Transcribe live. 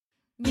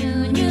สวั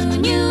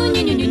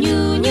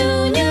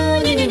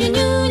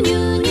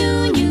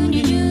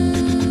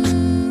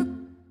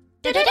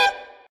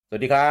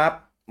สดีครับ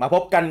มาพ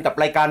บกันกับ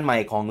รายการใหม่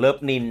ของเลิฟ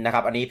นินนะค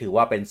รับอันนี้ถือ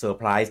ว่าเป็นเซอร์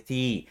ไพรส์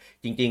ที่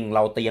จริงๆเร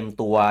าเตรียม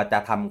ตัวจะ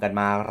ทำกัน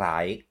มา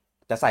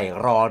จะใส่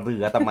รอเรื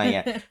อทำไม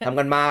อ่ะ ทำ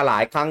กันมาหลา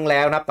ยครั้งแ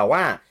ล้วนะครับแต่ว่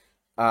า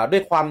ด้ว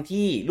ยความ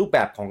ที่รูปแบ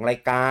บของราย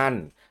การ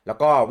แล้ว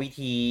ก็วิ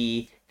ธี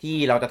ที่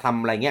เราจะท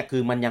ำอะไรเงี้ยคื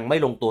อมันยังไม่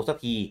ลงตัวสัก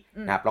ที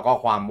นะครับแล้วก็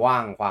ความว่า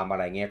งความอะไ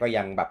รเงี้ยก็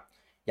ยังแบบ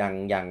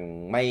ยัง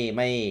ไ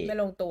ม่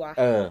ลงตัว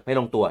ไม่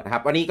ลงตัวนะครั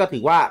บวันนี้ก็ถื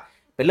อว่า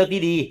เป็นเลือก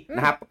ที่ดีน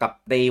ะครับกับ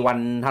ในวัน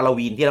ฮาโล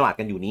วีนที่เราอัด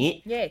กันอยู่นี้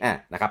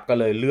นะครับก็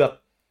เลยเลือก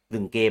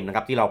1เกมนะค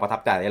รับที่เราประทั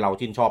บใจและเรา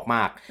ชื่นชอบม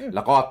ากแ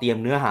ล้วก็เตรียม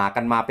เนื้อหา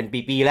กันมาเป็น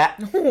ปีๆแล้ว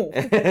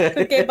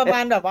คือเกมประมา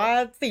ณแบบว่า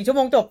4ชั่วโ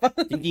มงจบ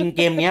จริงๆเ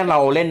กมนี้เรา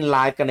เล่นไล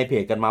ฟ์กันในเพ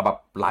จกันมาแบบ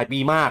หลายปี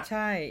มากใ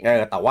ช่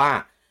แต่ว่า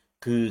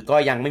คือก็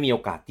ยังไม่มีโอ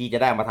กาสที่จะ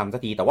ได้มาทำสั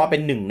กทีแต่ว่าเป็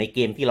นหนึ่งในเก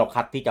มที่เรา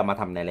คัดที่จะมา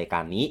ทำในรายกา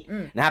รนี้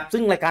นะครับซึ่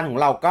งรายการของ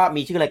เราก็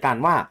มีชื่อรายการ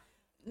ว่า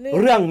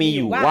เรื่องมีอ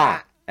ยู่ว่า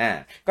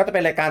ก็จะเป็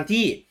นรายการ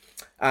ที่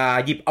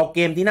หยิบเอาเก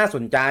มที่น่าส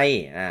นใจ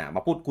ม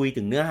าพูดคุย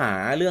ถึงเนื้อหา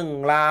เรื่อง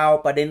ราว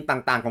ประเด็น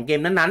ต่างๆของเก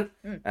มนั้น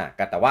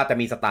ๆแต่ว่าจะ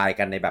มีสไตล์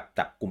กันในแบบ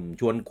จับกลุ่ม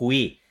ชวนคุย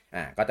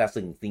ก็จะ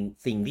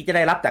สิ่งที่จะไ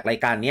ด้รับจากราย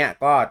การนี้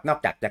ก็นอก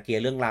จากจะเคลีย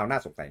ร์เรื่องราวน่า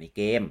สงสัยในเ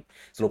กม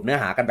สรุปเนื้อ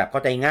หากันแบบเข้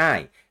าใจง่าย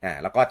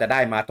แล้วก็จะได้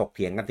มาถกเ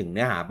ถียงกันถึงเ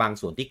นื้อหาบาง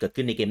ส่วนที่เกิด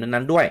ขึ้นในเกม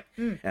นั้นๆด้วย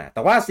แ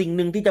ต่ว่าสิ่งห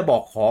นึ่งที่จะบอ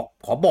ก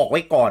ขอบอกไ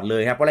ว้ก่อนเล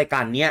ยครับเพราะรายกา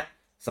รนี้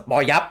สปอ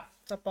ยยับ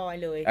สปอย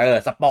เลย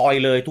สปอย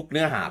เลยทุกเ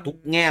นื้อหาทุก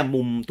แง่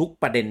มุมทุก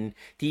ประเด็น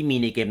ที่มี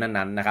ในเกม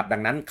นั้นๆนะครับดั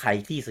งนั้นใคร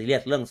ที่ซีเรีย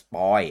สเรื่องสป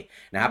อย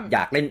นะครับอย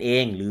ากเล่นเอ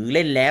งหรือเ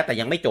ล่นแล้วแต่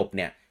ยังไม่จบเ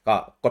นี่ยก็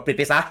กดปิด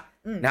ไปซะ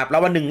นะครับแล้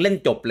ววันหนึ่งเล่น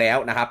จบแล้ว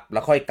นะครับแล้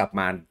วค่อยกลับ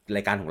มาร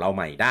ายการของเราใ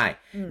หม่ได้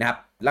นะครับ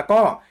แล้วก็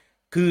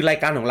คือราย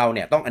การของเราเ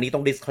นี่ยอันนี้ต้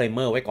อง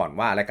disclaimer ไว้ก่อน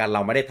ว่ารายการเร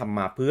าไม่ได้ทำม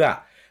าเพื่อ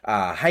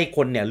ให้ค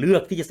นเนี่ยเลือ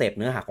กที่จะเสพ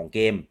เนื้อหาของเก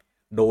ม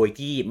โดย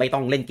ที่ไม่ต้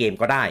องเล่นเกม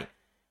ก็ได้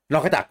นอ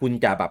กจากคุณ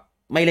จะแบบ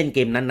ไม่เล่นเก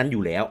มนั้นอ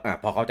ยู่แล้ว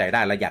พอเข้าใจไ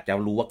ด้เราอยากจะ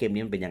รู้ว่าเกม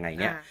นี้มันเป็นยังไง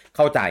เนี่ยเ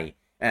ข้าใจ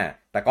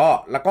แต่ก็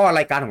แล้วก็ร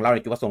ายการของเราใน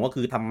จุดประสงค์ก็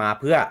คือทำมา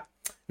เพื่อ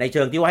ในเ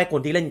ชิงที่ว่าให้ค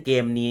นที่เล่นเก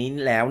มนี้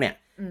แล้วเนี่ย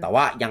แต่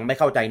ว่ายังไม่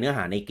เข้าใจเนื้อห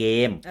าในเก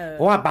มเพ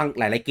ราะว่าบาง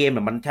หลายๆเกมเ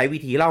นี่ยมันใช้วิ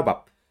ธีเล่าแบบ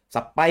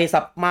สับไป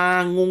สับมา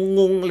ง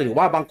งหรือ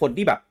ว่าบางคน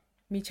ที่แบบ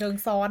มีเชิง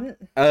ซ้อน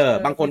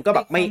บางคนก็แบ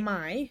บไม่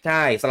ใ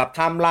ช่สลับไท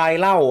ม์ไลน์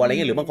เล่าอะไรเ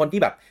งี้ยหรือบางคนที่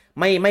แบบ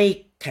ไม่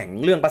แข็ง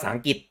เรื่องภาษาอั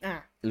งกฤษ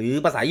หรือ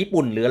ภาษาญี่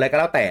ปุ่นหรืออะไรก็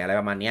แล้วแต่อะไร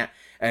ประมาณนี้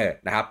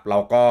นะครับเรา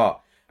ก็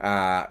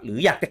หรือ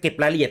อยากจะเก็บ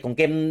รายละเอียดของเ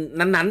กม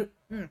นั้น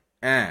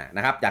ๆน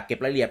ะครับอยากเก็บ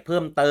รายละเอียดเพิ่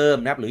มเติม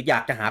นะครับหรืออยา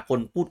กจะหาคน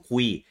พูดคุ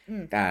ย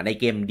ใน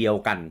เกมเดียว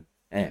กัน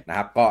นะค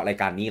รับก็ราย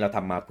การนี้เราท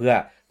ำมาเพื่อ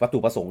วัตถุ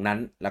ประสงค์นั้น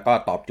แล้วก็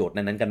ตอบโจทย์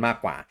นั้นกันมาก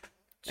กว่า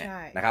ใช่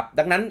นะครับ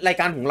ดังนั้นราย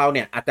การของเราเ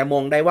นี่ยอาจจะม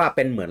องได้ว่าเ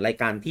ป็นเหมือนราย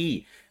การที่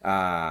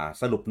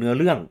สรุปเนื้อ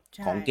เรื่อง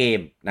ของเกม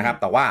นะครับ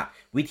แต่ว่า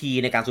วิธี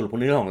ในการสรุป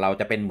เนื้อเรื่องของเรา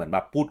จะเป็นเหมือนแบ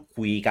บพูด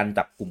คุยกัน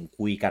จับกลุ่ม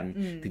คุยกัน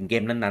ถึงเก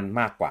มนั้นๆ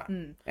มากกว่า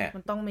มั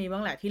นต้องมีบ้า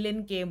งแหละที่เล่น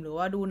เกมหรือ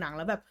ว่าดูหนังแ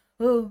ล้วแบบ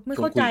ไม่เ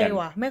ข้าใจ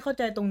ว่ะไม่เข้า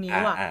ใจตรงนี้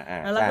ว่ะ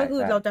แล้วก็คื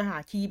อเราจะหา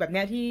คีย์แบบเ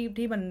นี้ย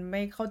ที่มันไ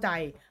ม่เข้าใจ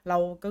เรา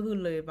ก็คือ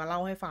เลยมาเล่า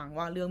ให้ฟัง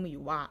ว่าเรื่องมีอ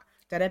ยู่ว่า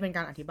จะได้เป็นก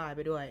ารอธิบายไป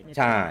ด้วย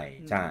ใ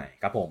ช่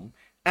ครับผม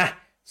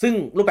ซึ่ง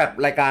รูปแบบ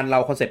รายการเรา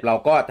คอนเซปต์เรา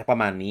ก็จะประ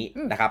มาณนี้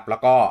นะครับแล้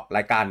วก็ร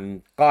ายการ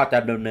ก็จะ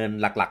ดำเนิน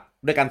หลัก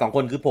ๆด้วยกัน2ค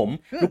นคือผม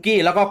ลูกกี้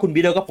แล้วก็คุณ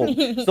บีเดลกับผม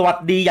สวัส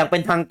ดีอย่างเป็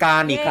นทางกา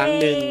รอีกครั้ง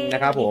หนึ่งน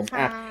ะครับผม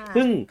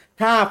ซึ่ง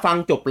ถ้าฟัง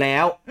จบแล้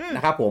วน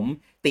ะครับผม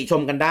ติช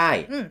มกันได้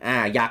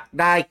อยาก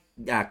ได้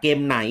เกม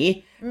ไหน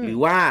หรือ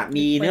ว่า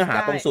มีเนื้อหา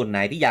ตรงส่วนไหน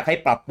ที่อยากให้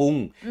ปรับปรุง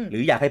หรื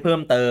ออยากให้เพิ่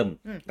มเติม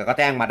ก็แ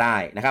จ้งมาได้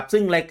นะครับซึ่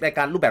งรายก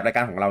ารรูปแบบรายก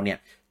ารของเราเนี่ย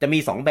จะมี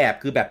2แบบ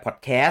คือแบบพอด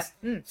แคสต์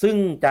ซึ่ง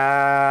จะ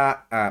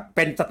เ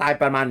ป็นสไตล์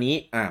ประมาณนี้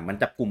มัน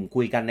จะกลุ่ม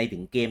คุยกันในถึ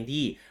งเกม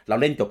ที่เรา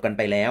เล่นจบกันไ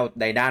ปแล้ว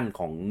ในด้าน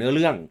ของเนื้อเ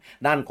รื่อง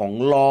ด้านของ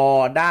ลอ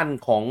ด้าน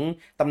ของ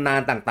ตำนา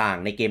นต่าง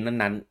ๆในเกม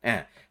นั้น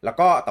ๆแล้ว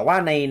ก็แต่ว่า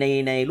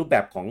ในรูปแบ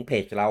บของเพ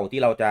จเรา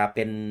ที่เราจะเ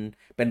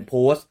ป็นโพ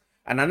สต์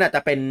อันนั้นจ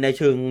ะเป็นในเ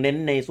ชิงเน้น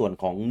ในส่วน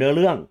ของเนื้อเ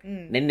รื่อง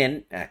เน้น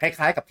ค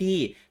ล้ายๆกับที่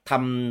ท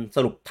ำส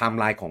รุปไทม์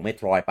ไลน์ของเมโ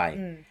ทรไป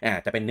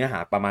จะเป็นเนื้อหา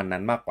ประมาณนั้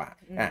นมากกว่า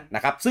น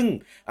ะครับซึ่ง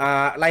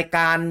รายก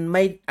าร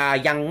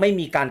ยังไม่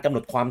มีการกำหน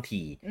ดความ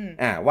ถี่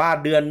ว่า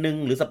เดือนนึง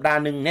หรือสัปดาห์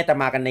นึงเนี่ยจะ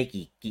มากันใน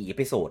กี่เอ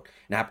พิโซด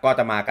นะครับก็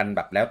จะมากันแบ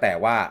บแล้วแต่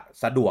ว่า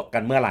สะดวกกั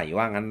นเมื่อไหร่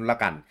ว่างั้นละ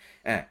กัน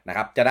นะค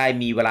รับจะได้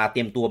มีเวลาเต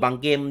รียมตัวบาง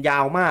เกมยา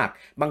วมาก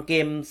บางเก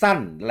มสั้น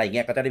อะไรเ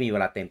งี้ยก็จะได้มีเว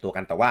ลาเตรียมตัวกั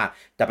นแต่ว่า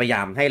จะพยาย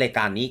ามให้รายก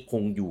ารนี้ค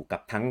งอยู่กั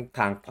บทั้งท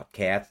างพอดแค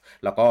สต์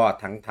แล้วก็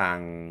ทั้งทาง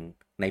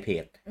ในเพ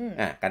จ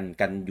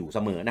กันอยู่เส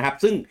มอนะครับ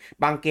ซึ่ง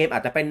บางเกมอา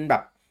จจะเป็นแบ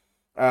บ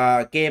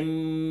เกม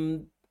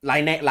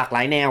หลากหล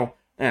ายแนว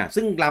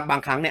ซึ่งบา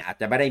งครั้งเนี่ยอาจ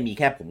จะไม่ได้มีแ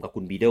ค่ผมกับ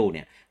คุณบีเดลเ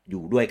นี่ยอ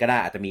ยู่ด้วยก็ได้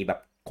อาจจะมีแบบ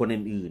คน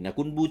อื่นๆนะ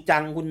คุณบูจั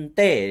งคุณเ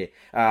ต้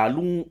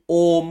ลุงโอ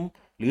ม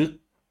หรือ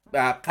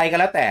ใครก็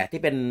แล้วแต่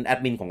ที่เป็นแอด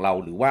มินของเรา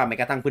หรือว่าแม้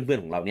กระทั่งเพื่อน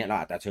ๆของเราเนี่ยเรา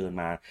อาจจะเชิญ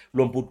มา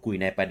ร่วมพูดคุย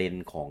ในประเด็น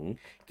ของ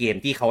เกม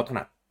ที่เขาถ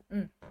นัด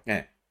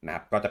นะค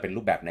รับก็จะเป็น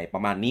รูปแบบในปร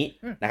ะมาณนี้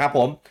นะครับผ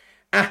ม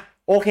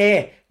โอเค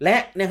และ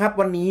นะครับ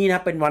วันนี้น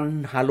ะเป็นวัน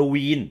ฮาโล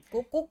วีน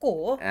กู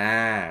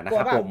นะค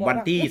รับผมวัน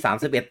ที่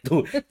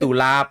31ตุ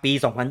ลาปี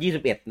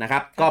2021นะครั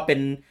บก็เป็น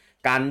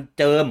การ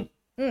เจิม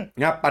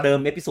นะครับประเดิม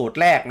เอพิโซด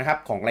แรกนะครับ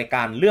ของรายก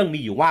ารเรื่องมี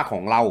อยู่ว่าขอ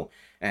งเรา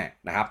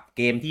นะครับเ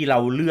กมที่เรา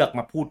เลือก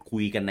มาพูดคุ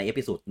ยกันในเอ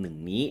พิโซด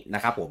1นี้น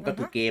ะครับผมก็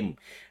คือเกม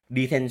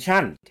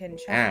Detention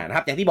นะค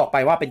รับอย่างที่บอกไป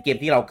ว่าเป็นเกม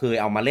ที่เราเคย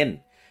เอามาเล่น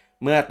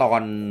เมื่อตอ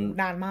น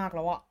นานมากแ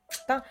ล้วอะ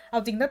เอา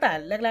จริงตั้งแต่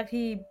แรกๆ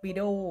ที่วี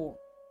ดีโอ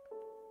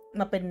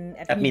มาเป็นแ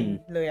อดมิน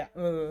เลยอะ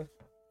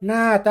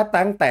น่าจะ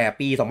ตั้งแต่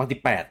ปี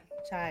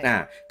2018ใช่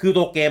คือ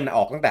ตัวเกมอ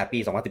อกตั้งแต่ปี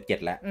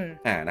2017แล้ว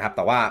นะครับแ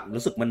ต่ว่า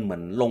รู้สึกมันเหมือ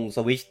นลงส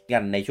วิชกั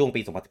นในช่วง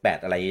ปี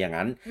2018อะไรอย่าง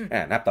นั้น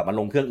นะครับแต่มา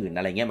ลงเครื่องอื่นอ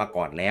ะไรเงี้ยมา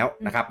ก่อนแล้ว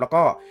นะครับแล้ว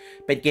ก็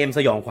เป็นเกมส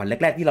ยองขวัญ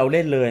แรกๆที่เราเ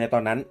ล่นเลยในตอ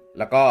นนั้น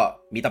แล้วก็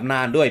มีตำน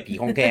านด้วยผี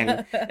ของแกง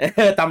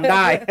จำไ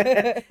ด้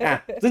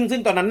ซึ่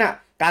งตอนนั้นน่ะ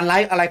การไล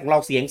ฟ์อะไรของเรา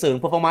เสียงเสริง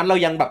เพอร์ฟอร์แมนซ์เรา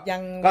ยังแบบ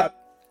ก็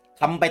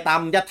ทำไปตา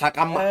มยถาก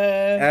รรม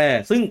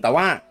ซึ่งแต่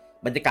ว่า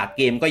บรรยากาศเ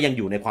กมก็ยังอ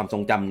ยู่ในความทร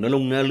งจำเนื้อ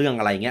เรื่อง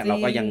อะไรเงี้ยเรา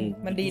ก็ยัง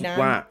รู้สึ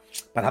กว่า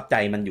ประทับใจ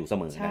มันอยู่เส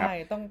มอนะครับใช่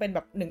ต้องเป็นแบ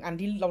บ1อัน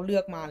ที่เราเลื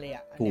อกมาเลยอ่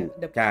ะถูก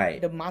ใช่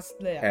The Must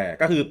เลยอ่ะ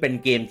ก็คือเป็น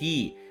เกมที่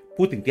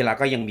พูดถึงทีละ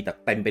ก็ยังมีแต่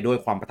เต็มไปด้วย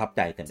ความประทับใ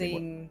จเต็มไปหม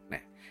ด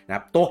นะค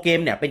รับตัวเกม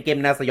เนี่ยเป็นเกม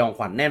แนวสยองข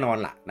วัญแน่นอน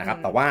ล่ะนะครับ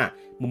แต่ว่า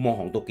มุมมอง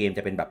ของตัวเกมจ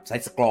ะเป็นแบบไซ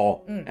ส์สครอล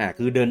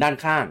คือเดินด้าน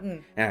ข้าง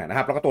นะค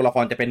รับแล้วก็ตัวละค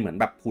รจะเป็นเหมือน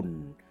แบบหุ่น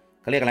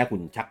เขาเรียกอะไรหุ่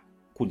น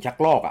ชัก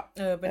ลอกอ่ะ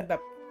เป็นแบ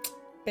บ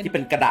ที่เ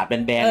ป็นกระดาษแบ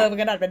นๆเป็น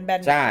กระดาษแบน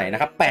ๆใช่นะ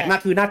ครับแปลกมาก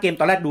คือหน้าเกม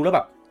ตอนแรกดูแล้วแ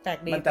บบ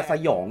มันจะส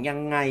ยองยัง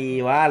ไง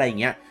วะอะไรอย่าง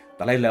เงี้ยแ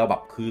ต่แล้วแบ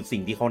บคือสิ่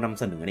งที่เขานำ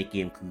เสนอในเก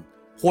มคือ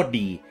โคตร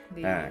ดี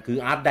คือ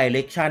อาร์ตไดเร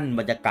คชั่น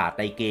บรรยากาศ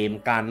ในเกม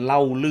การเล่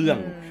าเรื่อง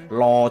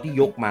รอที่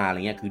ยกมาอะไร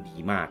เงี้ยคือดี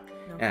มาก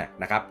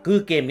นะครับคือ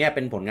เกมเนี้ยเ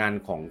ป็นผลงาน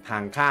ของทา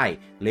งค่าย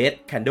Red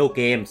Candle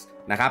Games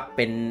นะครับเ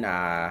ป็น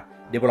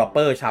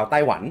developer ชาวไต้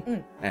หวัน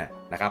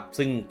นะครับ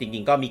ซึ่งจ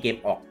ริงๆก็มีเกม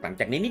ออกหลัง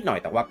จากนี้นิดหน่อย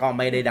แต่ว่าก็ไ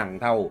ม่ได้ดัง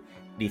เท่า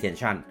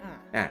Detention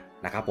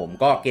นะครับผม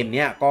ก็เกมเ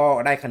นี้ยก็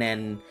ได้คะแนน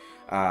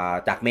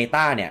จากเมต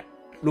าเนี่ย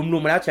รว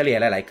มๆมาแล้วเฉลี่ย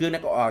หลายๆเครื่อง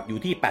ก็อยู่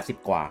ที่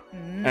80กว่า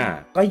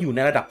ก็อยู่ใน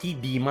ระดับที่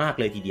ดีมาก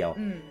เลยทีเดียว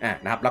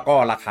นะครับแล้วก็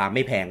ราคาไ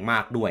ม่แพงมา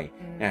กด้วย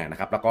นะ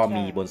ครับแล้วก็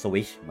มีบน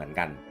Switch เหมือน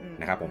กัน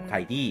นะครับผมใคร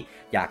ที่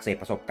อยากเสพ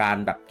ประสบการ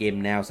ณ์แบบเกม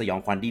แนวสยอง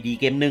ขวัญดีๆ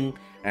เกมนึง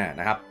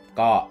นะครับ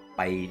ก็ไ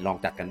ปลอง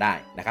จัดกันได้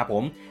นะครับผ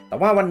มแต่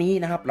ว่าวันนี้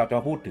นะครับเราจะ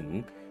มาพูดถึง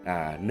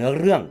เนื้อ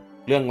เ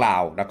รื่องรา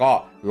วแล้วก็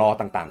ลอ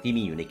ต่างๆที่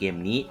มีอยู่ในเกม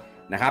นี้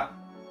นะครับ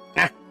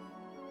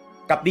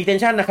กับ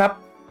Detention นะครับ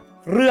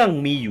เรื่อง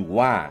มีอยู่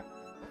ว่า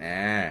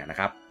นะ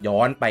ครับย้อ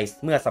นไป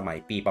เมื่อสมัย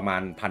ปีประมา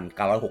ณ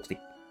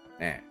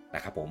1960น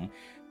ะครับผม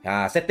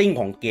เซตติ้ง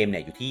ของเกมเนี่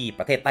ยอยู่ที่ป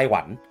ระเทศไต้ห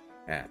วัน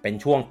เป็น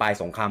ช่วงปลาย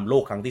สงครามโล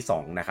กครั้งที่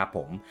2นะครับผ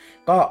ม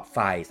ก็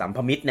ฝ่ายสัมพ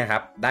มิตรนะครั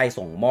บได้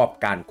ส่งมอบ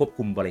การควบ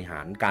คุมบริหา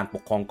รการป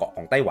กครองเกาะข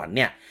องไต้หวันเ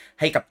นี่ย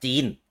ให้กับจี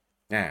น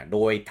โด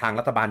ยทาง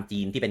รัฐบาลจี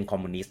นที่เป็นคอม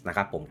มิวนิสต์นะค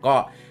รับผมก็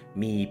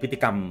มีพฤติ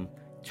กรรม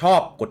ชอ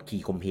บกด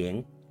ขี่ข่มเหง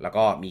แล้ว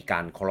ก็มีกา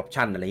รคอร์รัป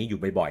ชันอะไรอ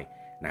ยู่บ่อย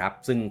ๆนะครับ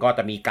ซึ่งก็จ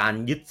ะมีการ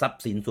ยึดทรัพ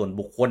ย์สินส่วน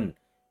บุคคล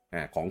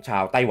ของชา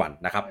วไต้หวัน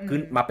นะครับขึ้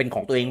นมาเป็นข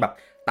องตัวเองแบบ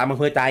ตามอำ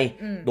เภอใจ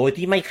โดย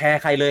ที่ไม่แคร์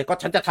ใครเลยก็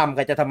ฉันจะทำใค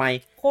รจะทำไม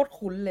โคตร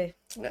คุ้นเลย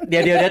เดี๋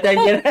ยวใจ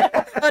เย็น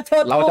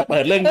เราจะเปิ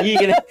ดเรื่องนี้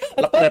กัน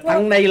เราเปิดทั้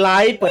งในไล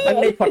ฟ์เปิดทั้ง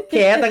ในพอดแค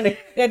สต์ทั้งใน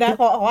เดี๋ยวนะ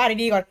ขออ่าน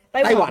ดีก่อนไ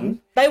ต้หวัน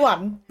ไต้หวั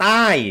น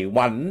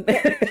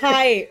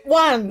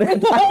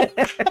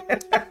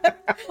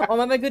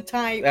มันเป็นคือ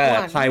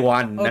ไต้หวั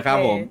นนะครับ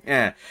ผม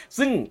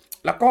ซึ่ง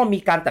แล้วก็มี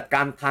การจัดก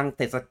ารทาง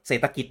เศร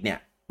ษฐกิจเนี่ย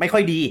ไม่ค่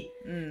อยดี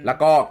แล้ว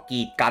ก็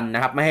กีดกันน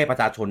ะครับไม่ให้ประ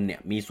ชาชนเนี่ย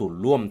มีส่วน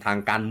ร่วมทาง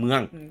การเมือ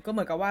งก็เห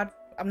มือนกับว่า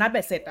อำนาจเ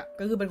บ็ดเสร็จอ่ะ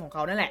ก็คือเป็นของเข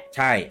านั่นแหละใ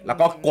ช่แล้ว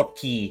ก็กด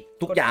ขี่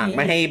ทุกอย่างไ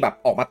ม่ให้แบบ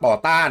ออกมาต่อ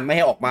ต้านไม่ใ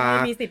ห้ออกมา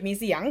มีสิทธิ์มี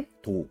เสียง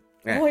ถูก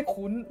โอ้ย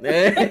คุ้น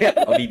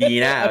เอาดี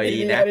ๆนะเอา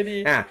ดีๆนะ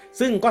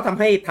ซึ่งก็ทำ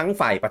ให้ทั้ง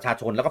ฝ่ายประชา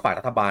ชนแล้วก็ฝ่าย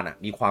รัฐบาล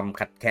มีความ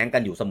ขัดแย้งกั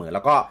นอยู่เสมอแ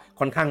ล้วก็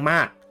ค่อนข้างม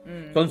าก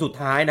จนสุด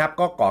ท้ายนะครับ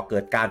ก็ก่อเกิ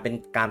ดการเป็น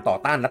การต่อ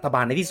ต้านรัฐบ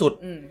าลในที่สุด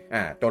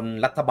จน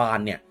รัฐบาล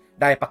เนี่ย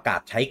ได้ประกา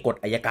ศใช้กฎ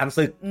อัยการ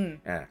ศึก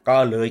ก็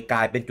เลยกล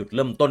ายเป็นจุดเ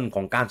ริ่มต้นข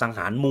องการสังห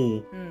ารหมู่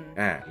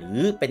หรือ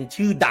เป็น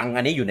ชื่อดัง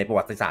อันนี้อยู่ในประ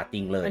วัติศาสตร์จ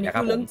ริงเลยนะค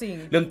รับผม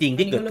เรื่องจริง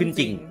ที่เกิดขึ้น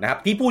จริงนะครับ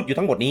ที่พูดอยู่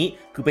ทั้งหมดนี้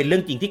คือเป็นเรื่อ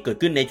งจริงที่เกิด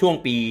ขึ้นในช่วง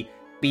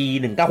ปี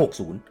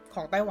1960ข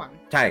องไต้หวัน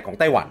ใช่ของ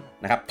ไต้หวัน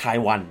นะครับไต้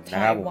หวันน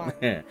ะครับผม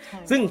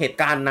ซึ่งเหตุ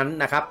การณ์นั้น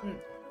นะครับ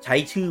ใช้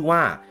ชื่อว่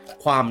า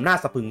ความน่า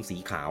สะพรึงสี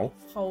ขาว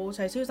เขาใ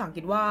ช้ชื่อภาษาอังก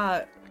ฤษว่า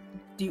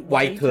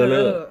White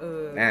Terror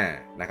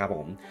นะครับผ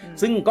ม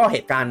ซึ่งก็เห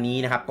ตุการณ์นี้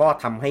นะครับก็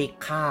ทำให้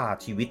ฆ่า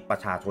ชีวิตประ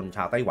ชาชนช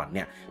าวไต้หวันเ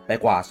นี่ยไป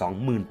กว่า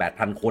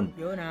 28,000 คน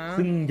เยอะนะ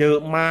ซึ่งเยอะ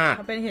มาก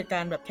เป็นเหตุกา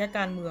รณ์แบบแค่ก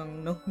ารเมือง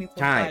เนอะมีคน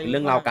ใช่เป็นเ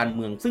รื่องราวการเ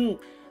มืองซึ่ง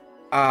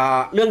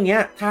เรื่องนี้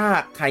ถ้า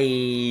ใคร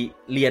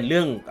เรียนเ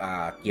รื่อง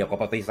เกี่ยวกับ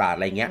ประวัติศาสตร์อ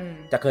ะไรเงี้ย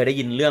จะเคยได้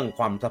ยินเรื่อง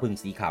ความสะพรึง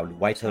สีขาวหรือ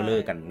White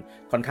Terror กัน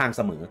ค่อนข้างเ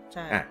สมอ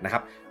นะครั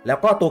บแล้ว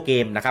ก็ตัวเก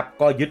มนะครับ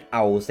ก็ยึดเอ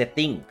าเซต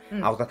ติ้ง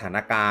เอาสถาน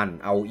การณ์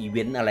เอาอีเว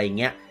นต์อะไร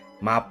เงี้ย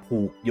มาผู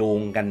กโย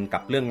งกันกั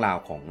บเรื่องราว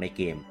ของในเ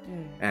กม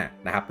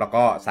นะครับแล้ว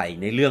ก็ใส่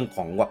ในเรื่องข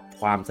อง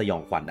ความสยอ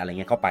งขวัญอะไรเ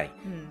งี้ยเข้าไป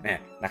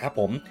นะครับ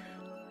ผม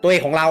ตัวเอ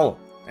กของเรา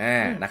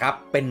นะครับ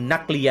เป็นนั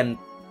กเรียน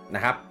น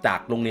ะครับจาก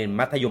โรงเรียน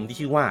มัธยมที่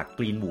ชื่อว่าก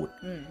รีนวูด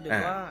หรือ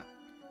ว่า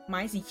ไ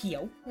ม้สีเขีย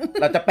ว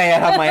เราจะแปล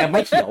ทำไมไ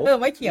ม้เขียว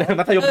ไม้เขียว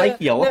มัธยมไม้เ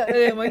ขียว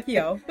ไม้เขี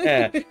ยว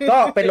ก็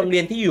เป็นโรงเรี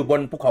ยนที่อยู่บ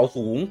นภูเขา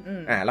สูง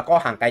แล้วก็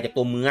ห่างไกลจาก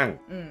ตัวเมือง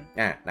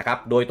นะครับ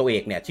โดยตัวเอ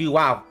กเนี่ยชื่อ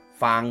ว่า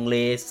ฟางเล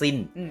ซิน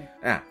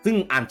ซึ่ง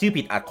อ่านชื่อ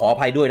ผิดอาจขออ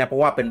ภัยด้วยนะเพรา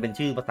ะว่าเป็น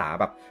ชื่อภาษา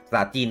แบบภาษ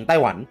าจีนไต้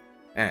หวัน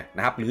น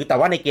ะครับหรือแต่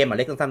ว่าในเกมเ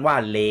รียกสั้นๆว่า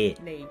เล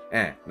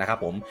นะครับ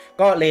ผม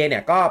ก็เลเนี่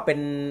ยก็เป็น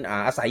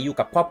อาศัยอยู่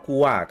กับครอบครั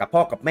วกับพ่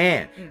อกับแม่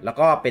แล้ว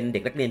ก็เป็นเด็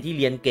กนักเรียนที่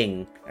เรียนเก่ง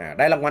ไ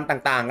ด้รางวัล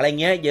ต่างๆอะไร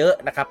เงี้ยเยอะ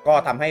นะครับก็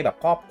ทำให้แบบ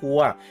ครอบครัว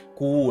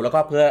ครูแล้วก็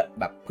เพื่อ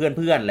แบบเ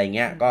พื่อนๆอะไรเ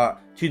งี้ยก็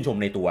ชื่นชม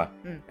ในตัว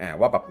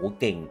ว่าแบบโอ้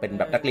เก่งเป็น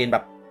แบบนักเรียนแบ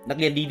บนัก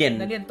เรียนดีเด่น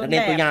นักเรียน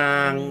ตัวอย่า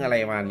งอะไร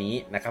ประมาณนี้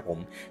นะครับผม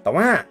แต่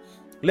ว่า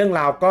เรื่อง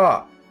ราวก็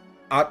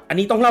อัน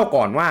นี้ต้องเล่า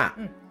ก่อนว่า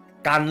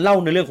การเล่า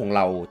ในเรื่องของเ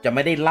ราจะไ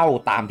ม่ได้เล่า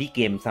ตามที่เก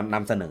มน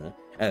ำเสนอ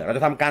เราจ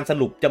ะทำการส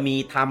รุปจะมี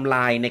ไทม์ไล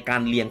น์ในกา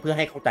รเรียงเพื่อใ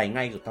ห้เข้าใจ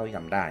ง่ายสุดเท่าที่ท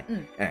ำได้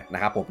น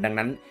ะครับผมดัง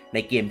นั้นใน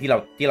เกมที่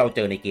เราเจ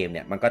อในเกมเ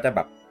นี่ยมันก็จะแบ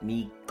บมี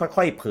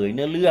ค่อยๆเผยเ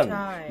นื้อเรื่อง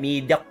มี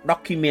ด็อ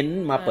กิเมน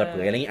ต์มาเปิดเผ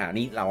ยอะไรอย่างนี้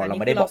นี่เรา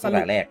ไม่ได้บอกตั้งแ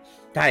ต่แรก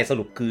ใช่ส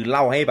รุปคือเ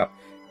ล่าให้แบบ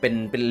เ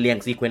ป็นเรียง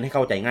ซีเควนซ์ให้เ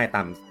ข้าใจง่ายต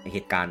ามเห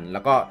ตุการณ์แล้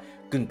วก็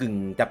กึ่ง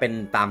จะเป็น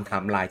ตามไท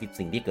ม์ไลน์ที่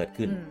สิ่งที่เกิด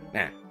ขึ้น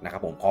นะครั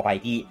บผมขออภัย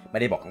ที่ไม่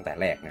ได้บอกตั้งแต่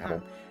แรกนะครับผ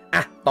ม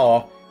ต่อ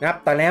นะครับ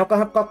แต่แล้ว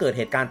ก็เกิดเ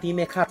หตุการณ์ที่ไ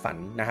ม่คาดฝัน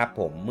นะครับ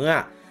ผมเมื่อ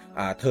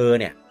เธอ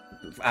เนี่ย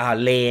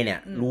เลเนี่ย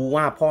รู้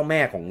ว่าพ่อแม่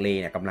ของเล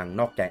เนี่ยกำลัง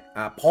นอกใจ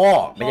พ่อ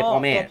ไม่ใช่พ่อ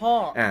แม่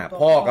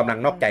พ่อกำลัง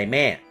นอกใจแ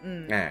ม่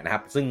นะครั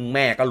บซึ่งแ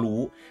ม่ก็รู้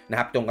นะ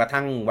ครับจนกระ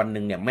ทั่งวันห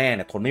นึ่งเนี่ยแม่เ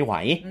นี่ยทนไม่ไหว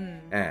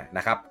น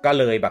ะครับก็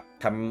เลยแบบ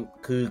ท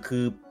ำคื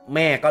อแ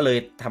ม่ก็เลย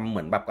ทำเห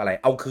มือนแบบอะไร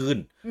เอาคืน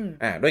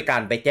ด้วยกา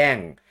รไปแจ้ง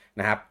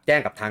นะครับแจ้ง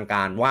กับทางก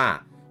ารว่า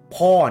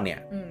พ่อเนี่ย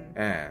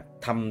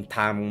ท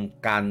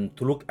ำการ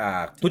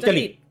ทุจ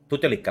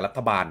ริตกับรั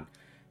ฐบาล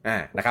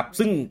นะครับ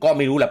ซึ่งก็ไ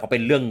ม่รู้แหละพอเป็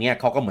นเรื่องนี้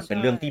เขาก็เหมือนเป็น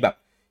เรื่องที่แบบ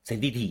เซน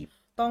ซิทีฟ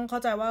ต้องเข้า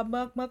ใจว่า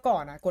เมื่อก่อ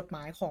นกฎหม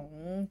ายของ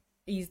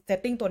เซต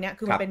ติ้งตัวเนี้ย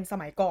คือมันเป็นส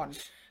มัยก่อน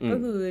ก็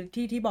คือ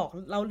ที่บอก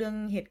เล่าเรื่อง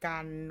เหตุกา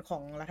รณ์ขอ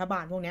งรัฐบา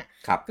ลพวกเนี้ย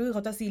คือเข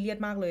าจะซีเรียส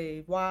มากเลย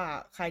ว่า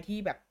ใครที่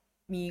แบบ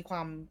มีคว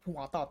ามหั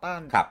วต่อต้า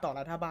นต่อ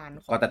รัฐบาล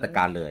ก็จะจัดก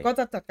ารเลย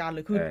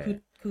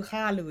คือ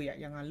ฆ่าเลย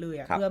อย่างนั้นเลย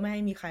เพื่อไม่ใ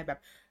ห้มีใครแบบ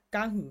ก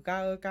ล้าหือ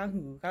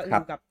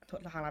กับ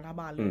ทางรัฐ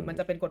บาลเลยมัน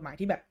จะเป็นกฎหมาย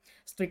ที่แบบ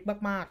สตริก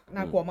มากๆ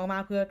น่ากลัวมา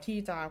กๆเพื่อที่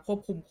จะควบ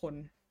คุมคน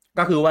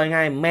ก็คือว่า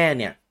ง่ายแม่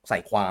เนี่ยใส่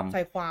ความ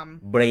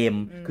เบรม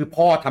คือ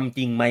พ่อทำจ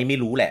ริงไหมไม่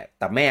รู้แหละ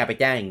แต่แม่ไป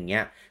แจ้งอย่างเงี้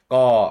ย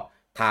ก็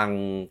ทาง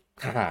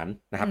ทหาร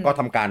นะครับก็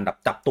ทำการ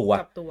จับตัว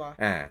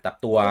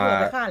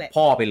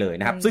พ่อไปเลย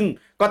นะครับซึ่ง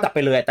ก็จับไป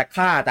เลยจะ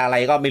ฆ่าจะอะไร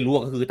ก็ไม่รู้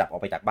ก็คือจับออ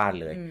กไปจากบ้าน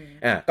เลย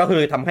ก็คื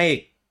อทำให้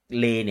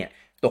เลเนี่ย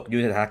ตกอยู่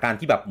ในสถานการณ์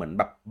ที่แบบเหมือน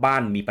แบบบ้า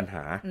นมีปัญห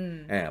า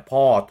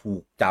พ่อถู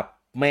กจับ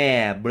แม่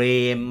เบร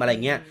มอะไร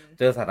เงี้ย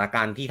เจอสถานก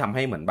ารณ์ที่ทำใ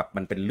ห้เหมือนแบบ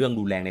มันเป็นเรื่อง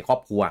รุนแรงในครอ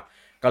บครัว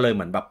ก็เลยเห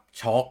มือนแบบ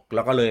ช็อกแ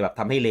ล้วก็เลยแบบ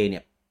ทำให้เลเนี่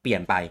ยเปลี่ย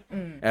นไป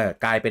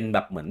กลายเป็นแบ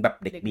บเหมือนแบบ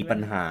เด็กมีปัญ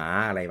หา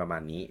อะไรประมา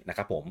ณนี้นะค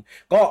รับผม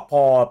ก็พ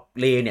อ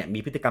เลเนี่ยมี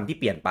พฤติกรรมที่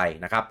เปลี่ยนไป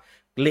นะครับ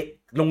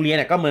โรงเรียนเ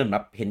นี่ยก็เหมือนแบ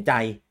บเห็นใจ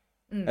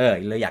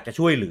เลยอยากจะ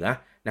ช่วยเหลือ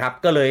นะครับ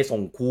ก็เลยส่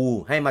งครู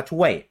ให้มา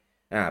ช่วย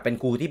เป็น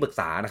ครูที่ปรึก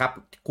ษานะครับ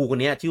ครูคน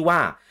นี้ชื่อว่า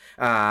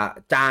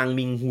จาง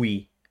มิงฮุย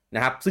น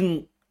ะครับซึ่ง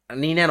อัน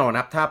นี้แน่นอนน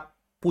ะครับถ้า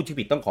พูดชื่อ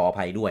ผิดต้องขออ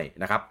ภัยด้วย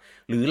นะครับ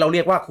หรือเราเรี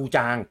ยกว่าครูจ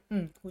าง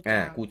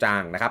ครูจา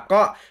งนะครับ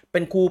ก็เป็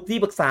นครูที่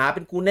ปรึกษาเ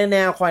ป็นครูแน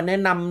วคอยแนะ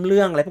นำเ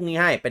รื่องอะไรพวกนี้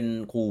ให้เป็น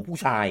ครูผู้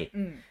ชาย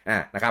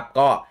นะครับ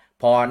ก็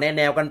พอ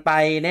แนวกันไป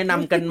แนะน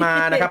ำกันมา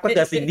นะครับก็เ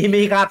กิดสิ่งที่ไ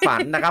ม่คาดฝัน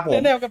นะครับผ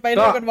มแนวกันไปแ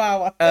นวกันมา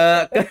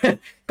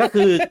ก็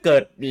คือเกิ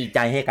ดมีใจ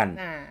ให้กัน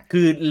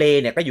คือเล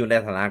เนี่ยก็อยู่ใน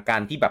สถานกา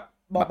รณ์ที่แบบ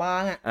บอบบา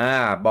ง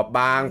บอบบ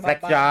างแฟรก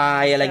ไจ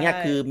ร์อะไรเงี้ย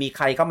คือมีใ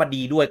ครเข้ามา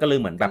ดีด้วยก็เลย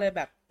เหมือนแบบ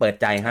เปิด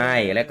ใจให้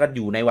แล้วก็อ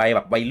ยู่ในวัยแบ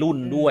บวัยรุ่น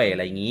ด้วยอะ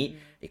ไรอย่างนี้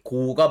ค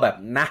รูก็แบบ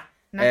นะ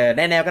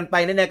แนวกันไป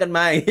แนวกันม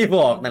าที่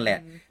บอกนั่นแหละ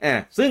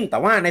ซึ่งแต่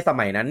ว่าในส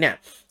มัยนั้นเนี่ย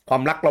ควา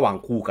มรักระหว่าง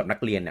ครูกับนัก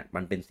เรียนเนี่ย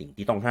มันเป็นสิ่ง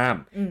ที่ต้องห้าม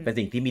เป็น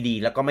สิ่งที่ไม่ดี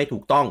แล้วก็ไม่ถู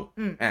กต้อง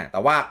แต่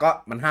ว่าก็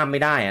มันห้ามไม่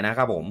ได้นะค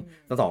รับผม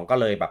ทั้งสองก็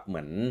เลยแบบเห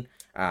มือน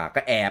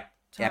ก็แอบ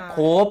ค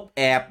บแ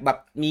อบแบบ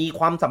มี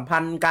ความสัมพั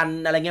นธ์กัน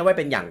อะไรเงี้ยไว้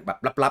เป็นอย่างแบบ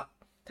ลับ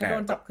ถ้าโด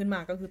นจับขึ้นมา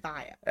ก็คือตา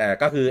ย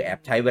ก็คือแอบ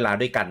ใช้เวลา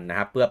ด้วยกันนะค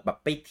รับเพื่อแบบ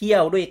ไปเที่ย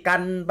วด้วยกั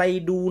นไป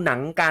ดูหนั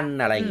งกัน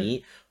อะไรอย่างนี้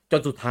จ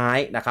นสุดท้าย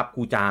นะครับค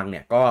รูจางเ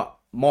นี่ยก็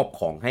มอบ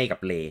ของให้กับ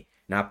เล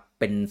นะครับ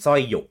เป็นสร้อ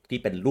ยหยกที่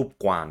เป็นรูป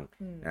กวาง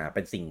เ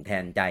ป็นสิ่งแท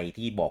นใจ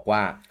ที่บอกว่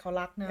าเขา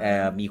รักนะ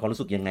มีความรู้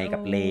สึกยังไงกั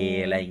บเล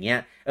อะไรอย่างเงี้ย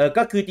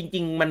ก็คือจ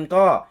ริงๆ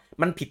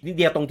มันผิดนิดเ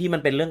ดียวตรงที่มั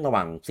นเป็นเรื่องระห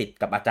ว่างศิษย์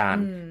กับอาจาร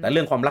ย์แต่เ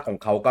รื่องความรักของ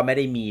เขาก็ไม่ไ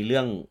ด้มีเ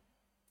รื่อง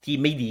ที่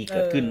ไม่ดีเ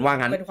กิดขึ้นว่า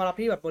งั้นเป็นความลับ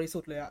ที่แบบบริสุ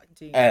ทธิ์เลยจ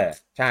ริง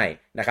ใช่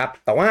นะครับ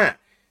แต่ว่า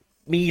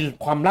มี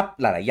ความลับ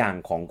หลายๆอย่าง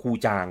ของครู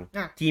จาง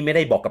ที่ไม่ไ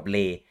ด้บอกกับเล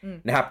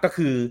นะครับก็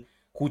คือ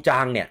ครูจา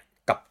งเนี่ย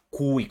กับค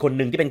รูอีกคน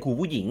นึงที่เป็นครู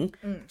ผู้หญิง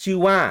ชื่อ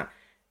ว่า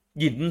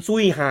หยินซุ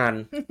ยฮาน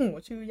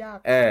ชื่อยาก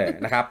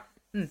นะครับ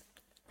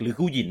หรือ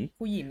ครูหยิน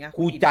ค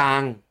รูจา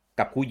ง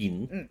กับครูหยิน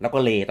แล้วก็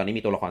เลตอนนี้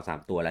มีตัวละคร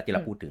3ตัวแล้วที่เร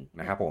าพูดถึง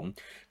นะครับผม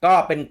ก็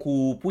เป็นครู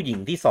ผู้หญิง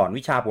ที่สอน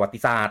วิชาประวัติ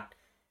ศาสตร์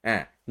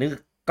นึก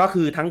ก็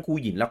คือทั้งครู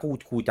หยินและ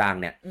ครูจาง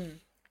เนี่ย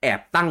แอ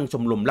บตั้งช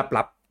มรม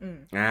ลับ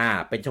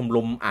ๆเป็นชมร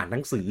มอ่านหนั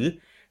งสือ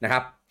นะครั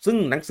บซึ่ง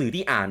หนังสือ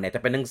ที่อ่านเนี่ยจะ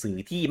เป็นหนังสือ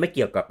ที่ไม่เ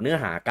กี่ยวกับเนื้อ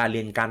หาการเ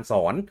รียนการส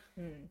อน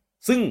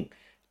ซึ่ง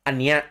อัน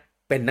เนี้ย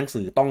เป็นหนัง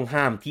สือต้อง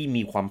ห้ามที่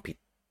มีความผิด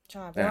ใ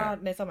ช่เพราะว่า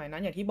ในสมัยนั้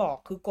นอย่างที่บอก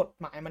คือกฎ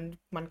หมาย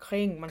มันเค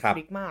ร่งมันสต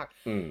ริกมาก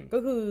ก็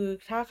คือ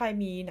ถ้าใคร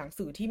มีหนัง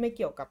สือที่ไม่เ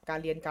กี่ยวกับการ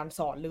เรียนการส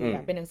อนเลย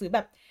เป็นหนังสือแบ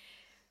บ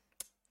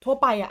ทั่ว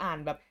ไปอ่าน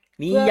แบบ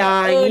นิยา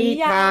ยนิ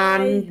ทา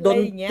นดน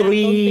ต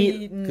รี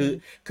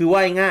คือว่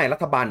าง่ายรั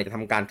ฐบาลเนี่ยท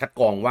ำการคัด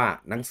กรองว่า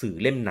หนังสือ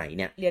เล่มไหนเ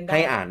นี่ยให้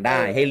อ่านได้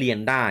ให้เรียน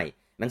ได้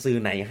หนังสือ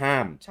ไหนห้า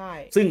ม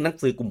ซึ่งหนัง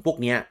สือกลุ่มพวก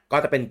นี้ก็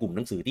จะเป็นกลุ่มห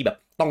นังสือที่แบบ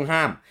ต้อง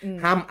ห้าม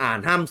อ่าน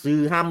ห้ามซื้อ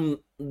ห้าม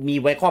มี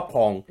ไว้ครอบคร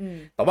อง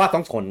แต่ว่า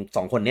ส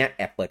องคนเนี้ยแ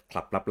อบเปิดค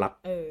ลับลับ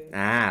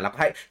ๆแล้ว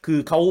ให้คือ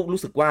เขา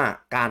รู้สึกว่า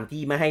การ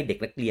ที่ไม่ให้เด็ก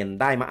นักเรียน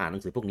ได้มาอ่านหนั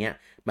งสือพวกนี้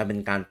มันเป็น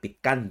การปิด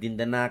กั้นจิน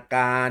ตนาก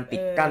ารปิ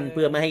ดกั้นเ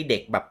พื่อไม่ให้เด็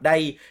กแบบได้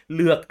เ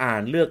ลือกอ่า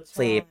นเลือกเ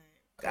สพ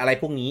อะไร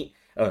พวกนี้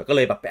ก็เล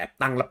ยแบบแอบ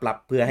ตั้งลับ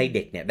ๆเพื่อให้เ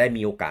ด็กเนี่ยได้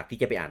มีโอกาสที่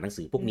จะไปอ่านหนัง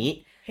สือพวกนี้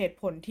เหตุ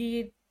ผล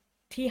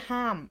ที่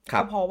ห้าม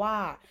ก็เพราะว่า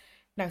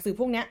หนังสือ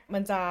พวกนี้มั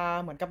นจะ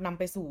เหมือนกับนำ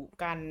ไปสู่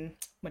การ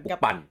เหมือนกับ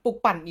ปลุก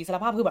ปั่นอิสร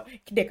ภาพคือแบบ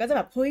เด็กก็จะแ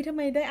บบเฮ้ยทำไ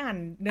มได้อ่าน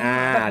เนื้อห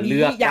าแบบ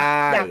นี้อ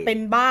ยากเป็น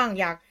บ้าง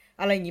อยาก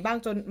อะไรอย่างนี้บ้าง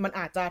จนมัน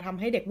อาจจะทำ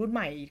ให้เด็กรุ่นใ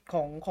หม่ข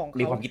องเข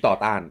ามีความคิดต่อ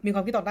ต้า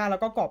นแล้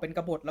วก็ก่อเป็นก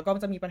บฏแล้วก็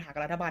จะมีปัญหากั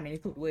บรัฐบาลใน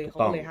ที่สุดด้วยเขา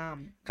ก็เลยห้าม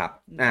ครับ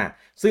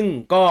ซึ่ง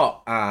ก็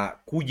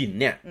ครูหยิน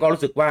เนี่ยก็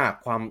รู้สึกว่า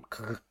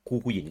ครู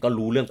หยินก็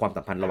รู้เรื่องความ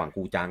สัมพันธ์ระหว่างค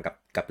รูจาง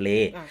กับเล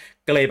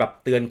ก็เลยแบบ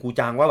เตือนครู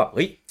จางว่าแบบเ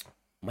ฮ้ย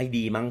ไม่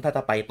ดีมั้งถ้าจ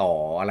ะไปต่อ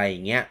อะไรอ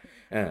ย่างเงี้ย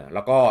แ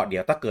ล้วก็เดี๋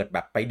ยวถ้าเกิดแบ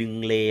บไปดึง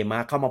เลมา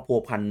เข้ามาพัว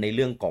พันในเ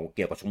รื่องของเ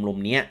กี่ยวกับชมรม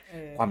เนี้ย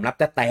ความลับ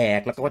จะแตก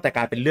แล้วก็จะก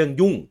ลายเป็นเรื่อง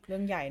ยุ่งเรื่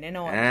องใหญ่แน่น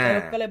อน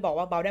ก็เลยบอก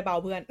ว่าเบาได้เบา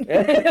เพื่อน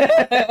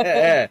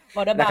เบ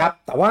าได้เบานะครับ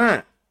แต่ว่า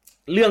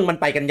เรื่องมัน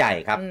ไปกันใหญ่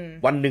ครับ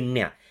วันหนึ่งเ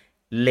นี่ย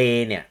เล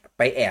เนี่ยไ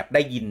ปแอบไ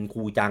ด้ยินค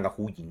รูจางกับค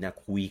รูหญิงนะ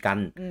คุยกัน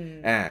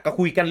ก็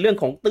คุยกันเรื่อง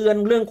ของเตือน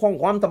เรื่องของ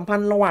ความสัมพัน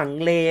ธ์ระหว่าง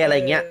เลอะไร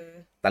เงี้ย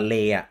แต่เล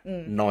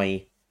หน่อย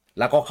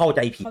แล้วก็เข้าใจ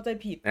ผิ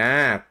ด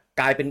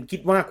กลายเป็นคิ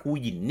ดว่าครู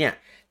หญินเนี่ย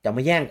จะม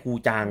าแย่งครู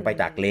จางไป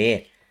จากเล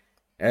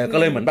ก็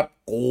เลยเหมือนแบบ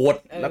โกรธ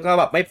แล้วก็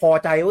แบบไม่พอ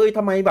ใจท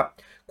ำไมแบบ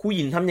ครูห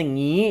ญินทำอย่าง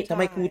นี้ทำไ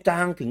มครูจา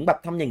งถึงแบบ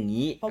ทำอย่าง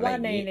นี้เพราะว่า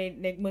ใน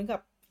เหมือนกับ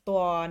ตั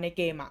วในเ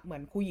กมเหมือ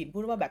นครูหญินพู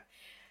ดว่าแบบ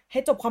ใ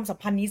ห้จบความสัม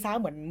พันธ์นี้ซะ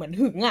เหมือนหึงเหมือน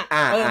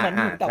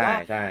หึงแต่ว่า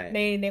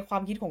ในควา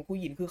มคิดของครู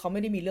หญินคือเขาไ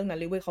ม่ได้มีเรื่องนั้น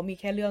เลยเว้ยเขามี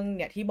แค่เรื่องเ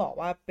นี่ยที่บอก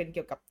ว่าเป็นเ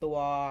กี่ยวกับตัว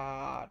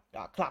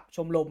คลับช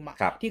มรม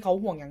ที่เขา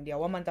ห่วงอย่างเดียว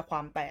ว่ามันจะคว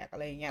ามแตกอะ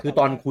ไรอย่างเงี้ยคือ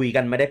ตอนคุยกั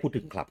นไม่ได้พูด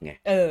ถึงคลับไง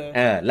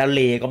แล้วเล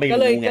ก็ไม่รู้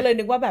ไงก็เลย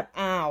นึกว่าแบบ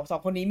สอ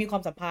งคนนี้มีควา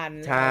มสัมพัน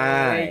ธ์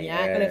อะไรอย่างเงี้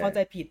ยก็เลยเข้าใจ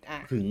ผิด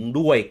หึง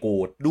ด้วยโกร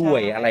ธด้ว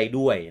ยอะไร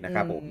ด้วยนะค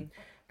รับผม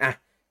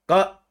ก็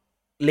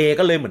เล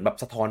ก็เลยเหมือนแบบ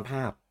สะท้อนภ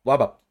าพว่า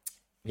แบบ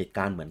เหตุก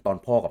ารณ์เหมือนตอน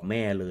พ่อกับแ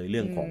ม่เลยเ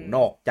รื่องของน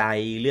อกใจ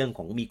เรื่องข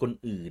องมีคน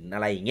อื่นอะ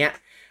ไรอย่างเงี้ย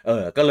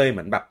ก็เลยเห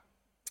มือนแบบ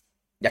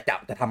อยาก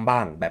จะทำบ้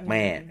างแบบแ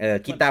ม่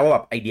คิดได้ว่าแบ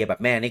บไอเดียแบ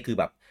บแม่นี่คือ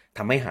แบบท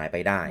ำให้หายไป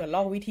ได้เหมือนล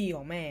อกวิธีข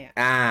องแม่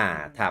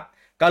ครับ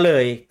ก็เล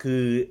ยคื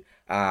อ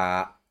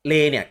เล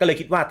เนี่ยก็เลย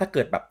คิดว่าถ้าเ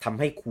กิดแบบทำ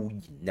ให้ครู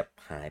หญินแบบ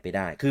หายไปไ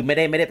ด้คือไม่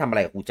ได้ทำอะไร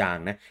กับครูจาง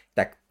นะแ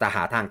ต่จะห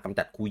าทางกำ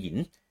จัดครูหญิน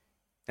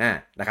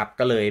นะครับ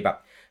ก็เลยแบบ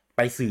ไ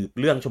ปสืบ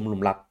เรื่องชมร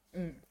มลับ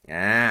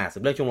สื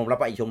บเรื่องชมรมลับ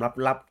ว่าไอชมรม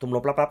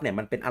ลับเนี่ย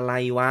มันเป็นอะไร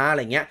วะอะไ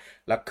รเงี้ย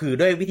แล้วคือ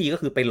ด้วยวิธีก็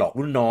คือไปหลอก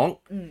รุ่นน้อง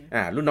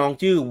รุ่นน้อง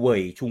ชื่อเว่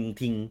ยชุง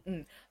ทิง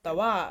แต่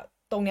ว่า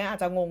ตรงเนี้ยอาจ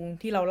จะงง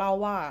ที่เราเล่า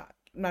ว่า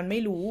มันไม่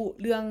รู้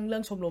เรื่อ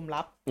งชมรม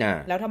ลับ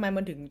แล้วทำไม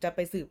มันถึงจะไป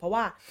สืบเพราะ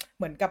ว่าเ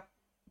หมือนกับ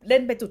เล่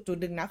นไปจุด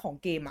นึงนะของ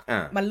เกม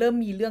มันเริ่ม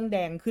มีเรื่องแด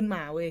งขึ้นม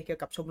าเว้ยเกี่ย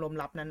วกับชมรม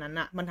ลับนั้น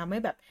มันทำให้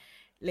แบบ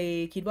เลย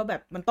คิดว่าแบ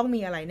บมันต้องมี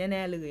อะไรแ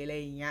น่ๆเลยอะไร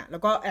อย่างเงี้ยแล้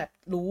วก็แอบ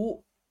รู้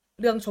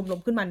เรื่องชมร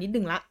มขึ้นมานิด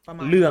นึงละประม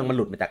าณเรื่องมันห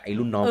ลุดมาจากไอ้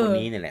รุ่นน้องคน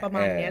นี้เนี่ยแหละประม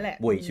าณนี้แหละ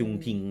เว่ยชุง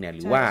ทิงเนี่ยห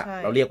รือว่า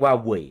เราเรียกว่า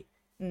เว่ย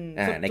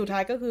สุดท้า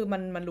ยก็คือ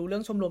มันรู้เรื่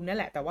องชมรมนี่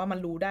แหละแต่ว่ามัน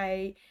รู้ได้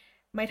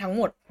ไม่ทั้งห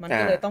มดมัน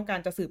ก็เลยต้องการ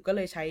จะสืบก็เ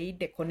ลยใช้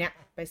เด็กคนเนี้ย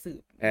ไปสื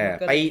บ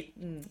ไป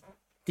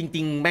จ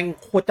ริงๆแม่ง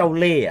โคตรเจ้า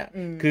เล่ห์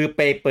คือ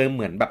ไปเห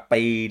มือนแบบไป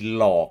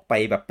หลอกไป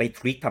แบบไปท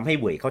ริคทำให้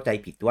เว่ยเข้าใจ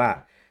ผิดว่า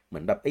เหมื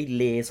อนแบบไอ้เ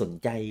ลสน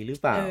ใจหรือ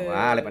เปล่า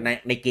อะไรแบบ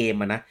ในเกม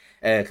นะ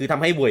คือท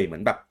ำให้เว่ยเหมื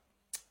อนแบบ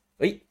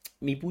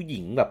มีผู้หญิ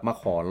งแบบมา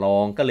ขอร้อ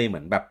งก็เลยเหมื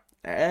อนแบบ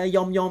ย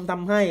อมท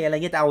ำให้อะไรเ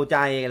งี้ยจะเอาใจ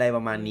อะไรป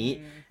ระมาณนี้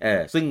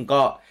ซึ่ง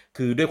ก็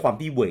คือด้วยความ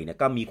ที่เว่ยเนี่ย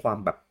ก็มีความ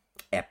แบบ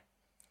แอบ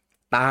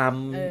ตาม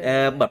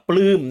แบบป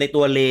ลื้มใน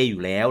ตัวเลอ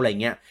ยู่แล้วอะไร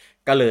เงี้ย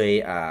ก็เลย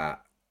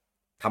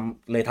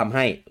ทำใ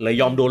ห้เลย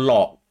ยอมโดนหล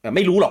อกไ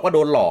ม่รู้หรอกว่าโด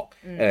นหลอก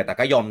แต่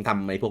ก็ยอมท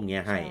ำในพวกนี้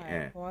ให้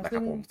เพราะว่า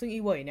ซึ่งอี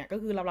เว่ยเนี่ยก็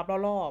คือลับ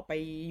ๆล่อๆไป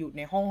อยู่ใ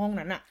นห้อง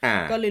นั้น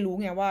ก็เลยรู้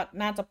ไงว่า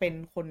น่าจะเป็น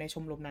คนในช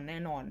มรมนั้นแน่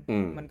นอน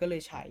มันก็เล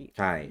ยใ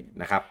ช่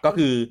นะครับก็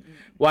คือ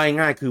ว่า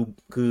ง่าย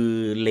คือ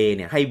เลเ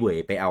นี่ยให้เว่ย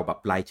ไปเอาแบบ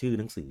รายชื่อ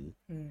หนังสือ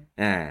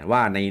ว่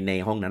าใน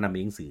ห้องนั้น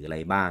มีหนังสืออะไร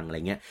บ้างอะไร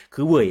เงี้ย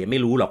คือเว่ยไม่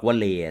รู้หรอกว่า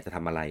เลจะท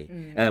ำอะไร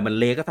มัน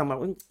เลก็ทำมา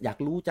อยาก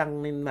รู้จัง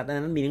ใน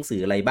นั้นมีหนังสื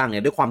ออะไรบ้างเ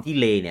นี่ยด้วยความที่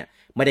เลเนี่ย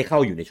ไม่ได้เข้า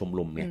อยู่ในชม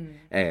รมไง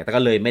แต่ก็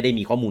เลยไม่ได้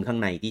มีข้อมูลข้าง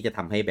ในที่จะท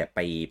ำให้แบบไ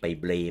ป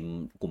เบลม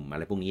กลุ่มอะไ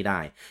รพวกนี้ได้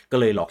ก็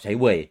เลยหลอกใช้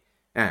เว่ย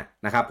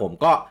นะครับผม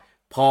ก็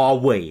พอ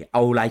เว่ยเอ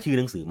ารายชื่อ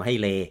หนังสือมาให้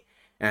เล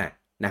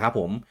นะครับผ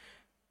ม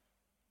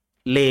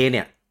เลเ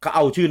นี่ยก็เอ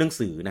าชื่อหนัง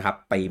สือนะครับ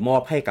ไปมอ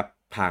บให้กับ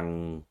ทาง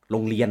โร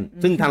งเรียน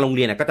ซึ่งทางโรงเ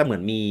รียนก็จะเหมือ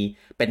นมี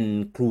เป็น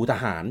ครูท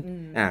หาร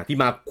ที่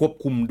มาควบ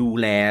คุมดู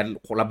แล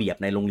ระเบียบ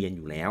ในโรงเรียนอ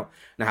ยู่แล้ว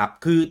นะครับ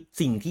คือ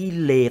สิ่งที่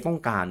เลต้อง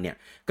การเนี่ย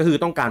ก็คือ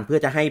ต้องการเพื่อ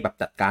จะให้แบบ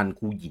จัดการ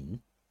ครูหญิง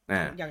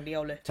อย่างเดีย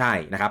วเลยใช่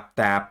นะครับแ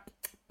ต่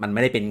มันไ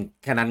ม่ได้เป็น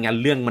แค่นั้นงาน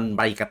เรื่องมันไ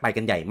ป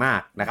กันใหญ่มา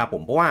กนะครับผ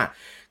มเพราะว่า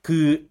คื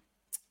อ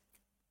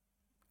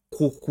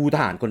ครูท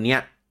หารคนนี้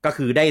ก็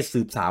คือได้สื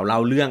บสาวเล่า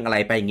เรื่องอะไร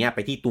ไปอย่างเงี้ยไป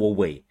ที่ตัวเ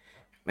ว่ย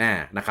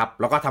นะครับ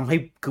แล้วก็ทำให้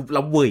คือเร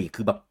าเว่ย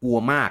คือแบบกลัว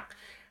มาก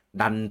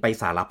ดันไป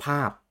สารภ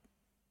าพ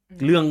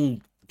เรื่อง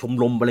ชม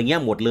รมอะไรเงี้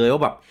ยหมดเลยว่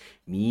าแบบ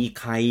มี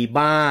ใคร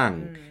บ้าง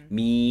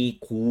มี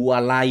ครูอ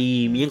ะไร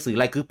มีหนังสืออ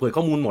ะไรคือเผย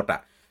ข้อมูลหมดอ่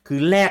ะคือ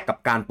แลกกับ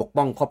การปก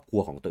ป้องครอบครั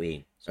วของตัวเอง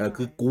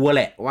คือกลัวแ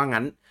หละว่า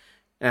งั้น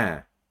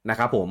นะ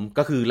ครับผม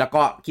ก็คือแล้ว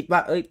ก็คิดว่า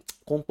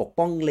คงปก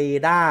ป้องเล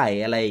ได้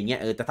อะไรอย่างเงี้ย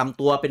จะทำ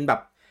ตัวเป็นแบ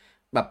บ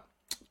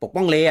ปก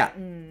ป้องเลอ่ะ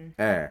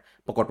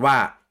ปรากฏว่า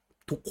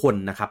ทุกคน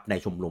นะครับใน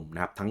ชมรมน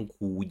ะครับทั้งค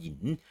รูหญิน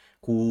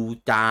ครู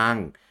จาง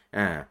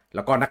แ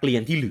ล้วก็นักเรีย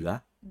นที่เหลือ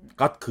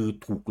ก็คือ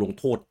ถูกลง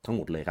โทษทั้งห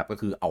มดเลยครับก็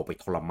คือเอาไป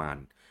ทรมาน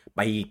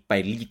ไป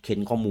รีดเค้น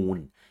ข้อมูล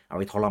เอา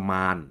ไปทรม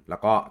านแล้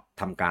วก็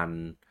ทำการ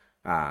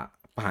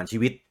ประหารชี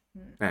วิต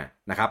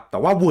นะครับแต่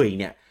ว่าเว่ย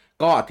เนี่ย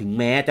ก็ถึง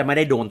แม้จะไม่ไ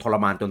ด้โดนทร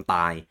มานจนต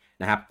าย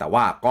นะครับแต่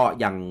ว่าก็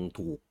ยัง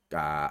ถูก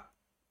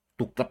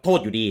รับโทษ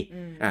อยู่ดี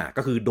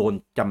ก็คือโดน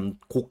จ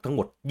ำคุกทั้งห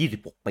มด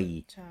26 ปี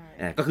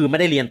ก็คือไม่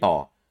ได้เรียนต่อ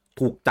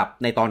ถูกจับ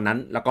ในตอนนั้น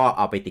แล้วก็เ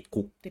อาไปติด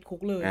คุก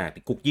เลย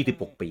ติดคุก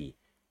26 ปี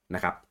น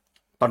ะครับ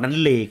ตอนนั้น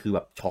เลคือแบ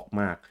บช็อก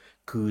มาก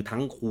คือทั้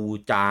งครู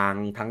จาง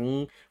ทั้ง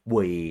เ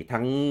ว่ย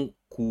ทั้ง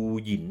ครู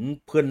หยิน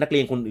เพื่อนนักเรี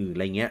ยนคนอื่นอะ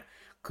ไรเงี้ย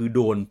คือโด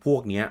นพว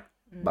กเนี้ย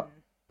แบบ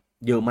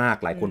เยอะมาก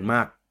หลายคนม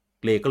าก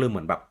เลก็เลยเห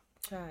มือนแบบ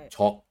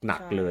ช็อกหนั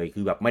กเลย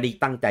คือแบบไม่ได้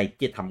ตั้งใจ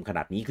ที่จะทำขน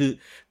าดนี้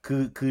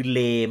คือเล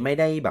ไม่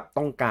ได้แบบ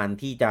ต้องการ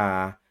ที่จะ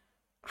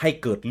ให้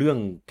เกิดเรื่อง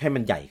แค่มั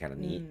นใหญ่ขนาด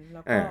นี้แล้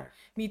วก็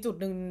มีจุด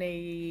หนึ่งใน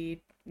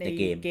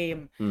เกม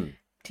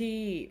ที่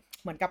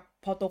เหมือนกับ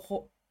พอ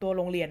ตัวโ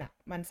รงเรียน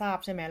มันทราบ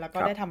ใช่ไหมแล้วก็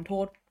ได้ทำโท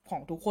ษขอ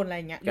งทุกคนอะไร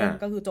เงี้ยเรื่อง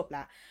ก็คือจบล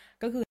ะ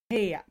ก็คือเ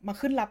ท่มา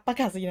ขึ้นรับประ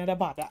กาศนีย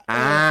บัตร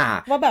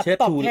ว่าแบบ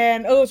ตอบแทน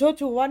เชิด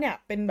ชูว่าเนี่ย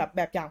เป็นแ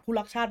บบอย่างผู้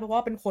รักชาติเพราะ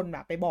ว่าเป็นคนแบ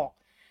บไปบอก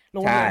โร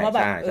งเรียนว่าแ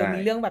บบมี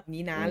เรื่องแบบ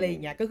นี้นะอะไรอย่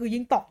างเงี้ยก็คือ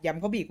ยิ่งตอกย้ำ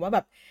เขาบีกว่าแบ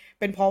บ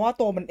เป็นเพราะว่า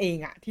ตัวมันเอง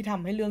ที่ท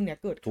ำให้เรื่องเนี้ย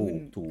เกิดขึ้น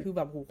คือแ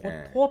บบโห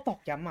โคตรตอก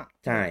ย้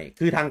ำใช่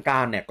คือทางกา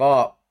รเนี่ยก็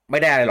ไม่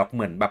ได้อะไรหรอกเ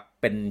หมือนแบบ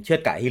เป็นเชือ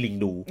ดไก่ให้ลิง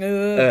ดู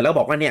แล้วบ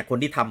อกว่าเนี่ยคน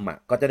ที่ท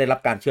ำก็จะได้รับ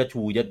การเชื่อ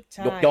ชู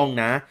ยกย่อง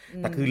นะแ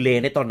ต่คือเล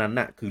ในตอนนั้น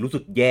คือรู้สึ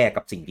กแย่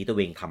กับสิ่งที่ตัว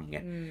เองทำไง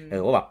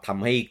ว่าแบบท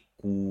ำให้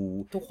ครู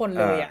ทุกคน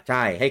เลยใ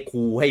ช่ให้ค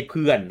รูให้เ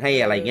พื่อนให้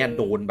อะไรเงี้ย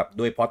โดนแบบ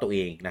ด้วยเพราะตัวเอ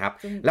งนะครับ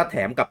แล้วแถ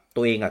มกับ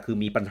ตัวเองคือ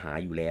มีปัญหา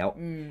อยู่แล้ว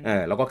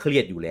แล้วก็เครี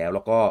ยดอยู่แล้วแ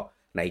ล้วก็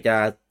ไหนจะ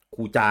ค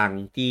รูจาง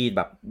ที่แ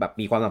บบ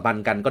มีความสัมพัน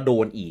ธ์กันก็โด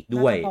นอีก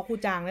ด้วยเพราะครู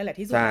จางนั่นแหละ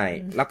ที่สุดใช่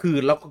แล้ว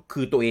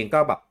คือตัวเองก็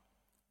แบบ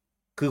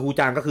คือครู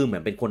จางก็คือเหมื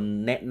อนเป็นคน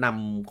แนะน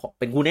ำ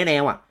เป็นครูแนะแน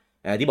ว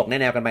ที่บอกแนะ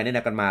แนวกันไปแนะแน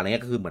วกันมาอะไรเ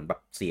งี้ยก็คือเหมือนแบบ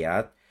เ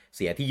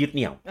สียที่ยึดเห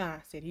นี่ยว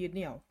เสียที่ยึดเห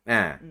นี่ยว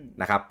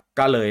นะครับ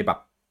ก็เลยแบบ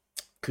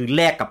คือแ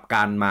ลกกับก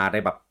ารมาไ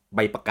ด้แบบใบ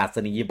ประกาศ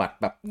นียบัตร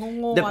แบบ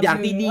อย่าง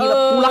ดีๆแบ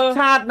บผู้รัก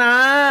ชาตินะ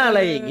อะไร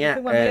อย่างเงี้ย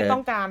ซึ่งมันไม่ได้ต้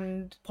องการ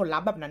ผลลั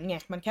พธ์แบบนั้นไง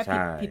มันแค่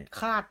ผิด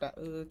คาด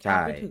คา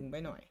ดไม่ถึงไป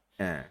หน่อย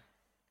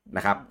น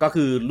ะครับก็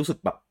คือรู้สึก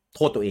แบบโท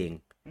ษตัวเอง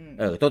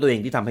โทษตัวเอง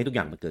ที่ทำให้ทุกอ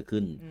ย่างมันเกิด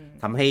ขึ้น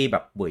ทำให้แบ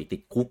บเว่ยติ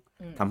ดคุก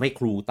ทำให้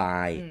ครูตา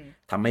ย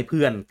ทำให้เ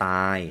พื่อนต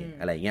าย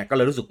อะไรเงี้ยก็เ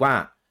ลยรู้สึกว่า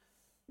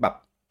แบบ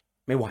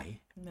ไม่ไหว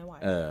ไ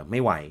ม่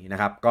ไหวนะ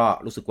ครับก็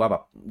รู้สึกว่าแบ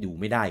บอยู่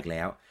ไม่ได้อีกแ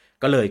ล้ว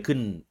ก็เลยขึ้น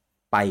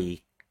ไป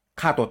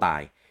ฆ่าตัวตา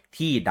ย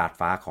ที่ดาด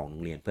ฟ้าของโร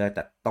งเรียนเพื่อจ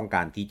ะต้องก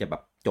ารที่จะแบ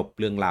บจบ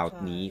เรื่องราว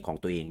นี้ของ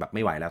ตัวเองแบบไ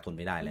ม่ไหวแล้วทน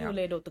ไม่ได้แล้วเ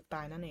ลยโดนตึกต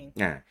ายนั่นเอง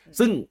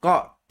ซึ่งก็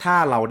ถ้า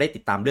เราได้ติ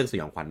ดตามเรื่องส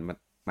ยองขวัญ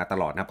มาต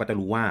ลอดนะครับก็จะ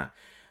รู้ว่า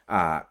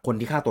คน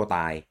ที่ฆ่าตัวต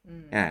าย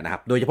นะครั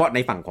บโดยเฉพาะใน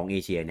ฝั่งของเอ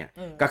เชียเนี่ย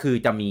ก็คือ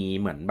จะมี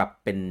เหมือนแบบ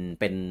เ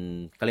ป็น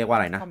ก็เรียกว่าอ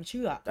ะไรนะความเ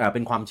ชื่อเ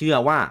ป็นความเชื่อ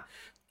ว่า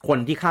คน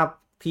ที่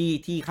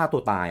ฆ่าตั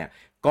วตาย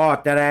ก็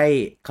จะได้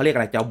เขาเรียกอ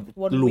ะไรจะ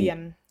ลูป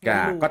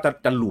ก็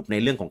จะลูปใน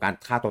เรื่องของการ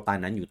ฆ่าตัวตาย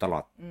นั้นอยู่ตลอ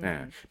ด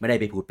ไม่ได้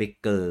ไปผุดไป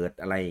เกิด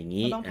อะไรอย่าง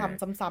นี้ต้องท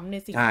ำซ้ำๆใน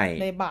สิ่ง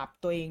ในบาป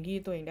ตัวเองที่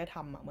ตัวเองได้ท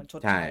ำเหมือนชด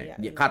ใช้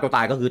ฆ่าตัวต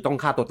ายก็คือต้อง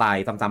ฆ่าตัวตาย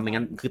ซ้ำๆไม่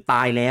งั้นคือต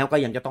ายแล้วก็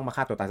ยังจะต้องมา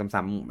ฆ่าตัวตาย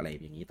ซ้ำๆอะไรอ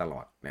ย่างนี้ตล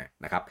อด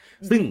นะครับ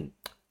ซึ่ง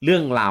เรื่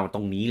องราวต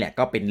รงนี้แหละ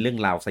ก็เป็นเรื่อง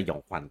ราวสยอ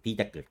งขวัญที่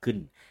จะเกิดขึ้น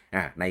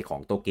ในขอ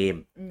งตัวเกม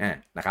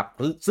นะครับ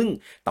ซึ่ง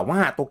แต่ว่า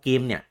ตัวเก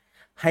มเนี่ย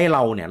ให้เร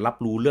าเนี่ยรับ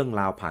รู้เรื่อง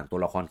ราวผ่านตัว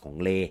ละครของ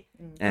เล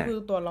ก็คือ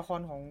ตัวละค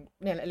รของ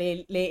เนี่ย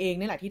เลเอง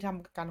นี่แหละที่ท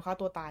ำการฆ่า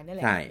ตัวตายนี่แห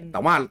ละใช่แต่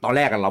ว่าตอนแ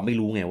รกเราไม่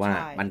รู้ไงว่า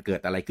มันเกิ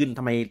ดอะไรขึ้นท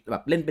ำไมแบ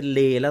บเล่นเป็นเล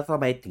แล้วทำ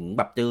ไมถึงแ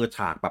บบเจอฉ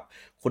ากแบบ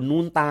คน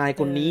นู้นตาย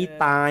คนนี้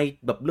ตาย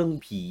แบบเรื่อง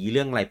ผีเ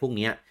รื่องอะไรพวกเ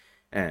นี้ย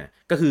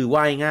ก็คือว่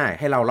าง่าย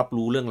ให้เรารับ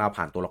รู้เรื่องราว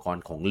ผ่านตัวละคร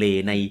ของเล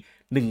ใน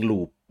1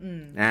 ลูป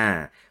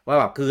ว่า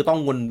แบบคือต้อง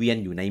วนเวียน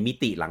อยู่ในมิ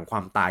ติหลังควา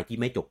มตายที่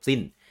ไม่จบสิ้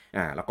น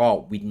แล้วก็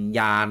วิญญ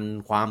าณ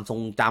ความทร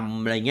งจ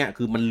ำอะไรเงี้ย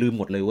คือมันลืม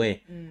หมดเลยเว้ย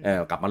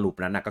กลับมาลูป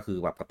นั้นนะก็คือ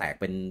แบบก็แตก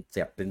เป็นเ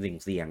สียบเป็นสิ่ง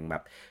เสียงแบ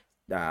บ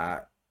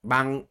บ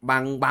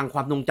างคว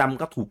ามทรงจ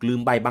ำก็ถูกลื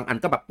มไปบางอัน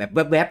ก็แบบ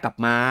แวบๆกลับ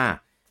มา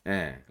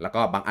แล้วก็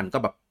บางอันก็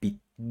แบบปิด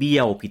เบี้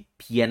ยวผิด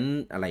เพี้ยน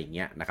อะไรอย่างเ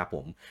งี้ยนะครับผ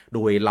มโด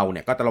ยเราเ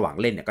นี่ยก็จะระหว่าง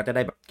เล่นเนี่ยก็จะไ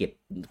ด้แบบเก็บ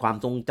ความ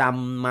ทรงจ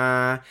ำมา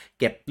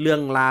เก็บเรื่อ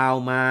งราว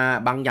มา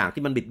บางอย่าง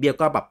ที่มันบิดเบี้ยว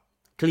ก็แบบ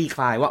คลี่ค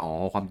ลายว่าอ๋อ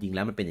ความจริงแ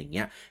ล้วมันเป็นอย่างเ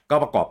งี้ยก็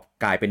ประกอบ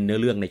กลายเป็นเนื้อ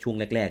เรื่องในช่วง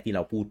แรกๆที่เร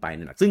าพูดไป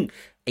นั่นแหละซึ่ง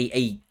ไอ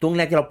ช่วงแ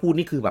รกที่เราพูด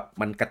นี่คือแบบ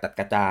มันกระจัด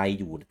กระจาย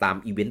อยู่ตาม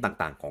อีเวนต์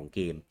ต่างๆของเก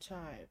มใ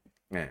ช่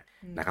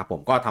นะครับผ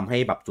มก็ทำให้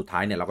แบบสุดท้า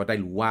ยเนี่ยเราก็ได้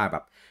รู้ว่าแบ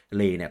บเ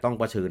ลเนี่ยต้อง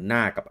เผชิญหน้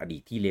ากับอดี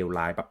ตที่เลว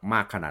ร้ายแบบม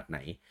ากขนาดไหน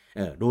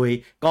โดย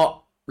ก็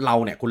เรา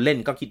เนี่ยคุณเล่น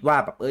ก็คิดว่า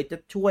แบบจะ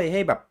ช่วยใ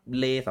ห้แบบ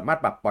เลสามารถ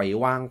แบบปล่อย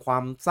วางควา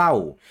มเศร้า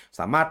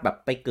สามารถแบบ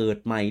ไปเกิด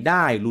ใหม่ไ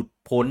ด้หลุด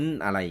พ้น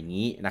อะไรอย่าง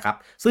นี้นะครับ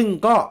ซึ่ง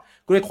ก็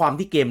ด้วยความ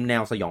ที่เกมแน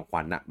วสยองข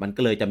วัญมัน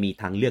ก็เลยจะมี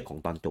ทางเลือกของ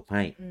ตอนจบใ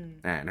ห้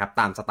นะครับ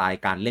ตามสไต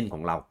ล์การเล่นขอ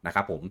งเรานะค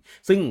รับผม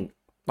ซึ่ง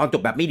ตอนจ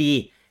บแบบไม่ดี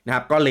นะค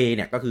รับก็เลเ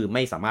นี่ยก็คือไ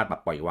ม่สามารถแบ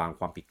บปล่อยวาง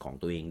ความผิดของ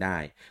ตัวเองได้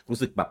รู้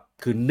สึกแบบ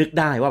คือนึก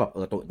ได้ว่าแบบ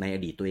ตัวในอ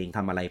ดีตตัวเองท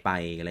ำอะไรไป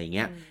อะไรเ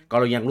งี้ยก็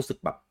เรายังรู้สึก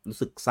แบบรู้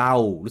สึกเศร้า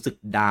รู้สึก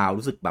ดาว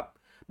รู้สึกแบบ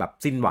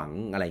สิ้นหวัง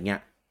อะไรเงี้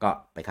ยก็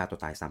ไปฆ่าตัว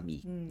ตายซ้ำอี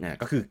ก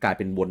ก็คือกลายเ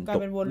ป็นวนจ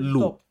บ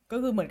ลูปก็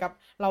คือเหมือนกับ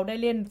เราได้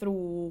เล่น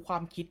through ควา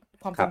มคิด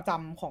ความทรงจ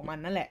ำของมัน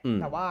นั่นแหละ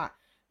แต่ว่า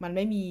มันไ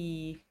ม่มี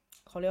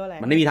เขาเรียกว่าอะไร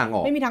มันไม่มีทาง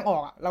ออ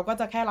กเราก็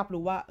จะแค่รับ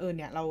รู้ว่าเ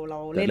นี่ยเรา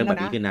เล่นแล้ว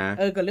นะ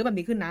เกิดเรื่องแบบ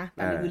นี้ขึ้นนะแ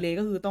ต่คือเล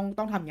ก็คือ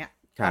ต้องทำเงี้ย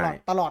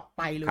ตลอดไ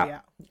ปเลยอ่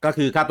ะก็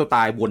คือฆ่าตัวต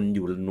ายวนอ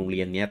ยู่โรงเรี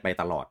ยนเนี้ยไป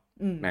ตลอด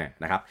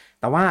นะครับ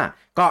แต่ว่า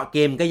ก็เก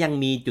มก็ยัง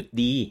มีจุด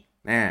ดี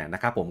น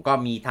ะครับผมก็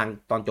มีทาง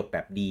ตอนจบแบ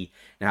บดี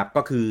นะครับ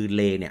ก็คือเ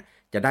ลเนี่ย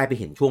จะได้ไป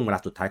เห็นช่วงเวลา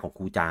สุดท้ายของค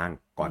รูจาง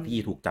ก่อนที่จ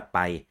ะถูกจับไป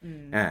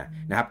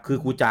นะครับคือ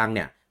ครูจางเ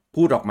นี่ย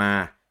พูดออกมา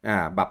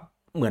แบบ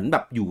เหมือนแบ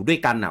บอยู่ด้วย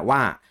กันนะว่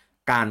า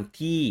การ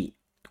ที่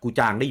ครู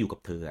จางได้อยู่กับ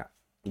เธอ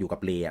อยู่กับ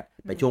เล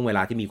เป็นช่วงเวล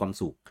าที่มีความ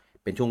สุข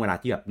เป็นช่วงเวลา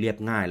ที่แบบเรียบ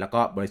ง่ายแล้ว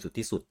ก็บริสุทธิ์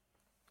ที่สุด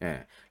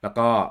แล้ว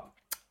ก็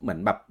เหมือน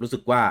แบบรู้สึ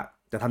กว่า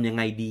จะทำยังไ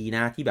งดีน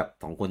ะที่แบบ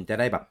สองคนจะ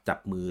ได้แบบจับ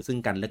มือซึ่ง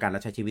กันและกันแล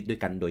ะใช้ชีวิตด้วย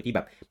กันโดยที่แบ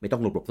บไม่ต้อ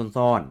งหลบ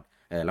ซ่อน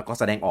แล้วก็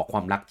แสดงออกคว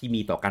ามรักที่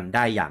มีต่อกันไ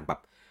ด้อย่างแบบ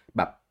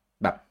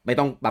ไม่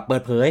ต้องแบบเปิ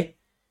ดเผย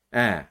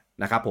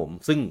นะครับผม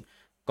ซึ่ง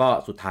ก็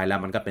สุดท้ายแล้ว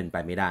มันก็เป็นไป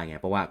ไม่ได้ไง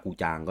เพราะว่ากู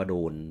จางก็โด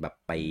นแบบ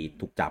ไป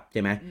ถูกจับใ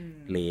ช่ไหม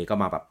เลก็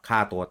มาแบบฆ่า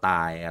ตัวต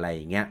ายอะไรอ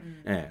ย่างเงี้ย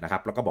นะครั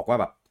บแล้วก็บอกว่า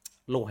แบบ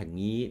โลกแห่ง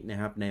นี้นะ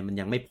ครับมัน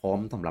ยังไม่พร้อม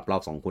สำหรับเรา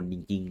สองคนจ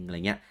ริงๆอะไร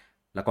เงี้ย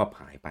แล้วก็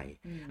หายไป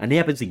อันนี้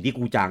เป็นสิ่งที่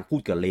กูจางพู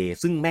ดกับเล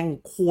ซึ่งแม่ง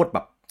โคตรแบ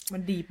บมั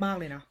นดีมาก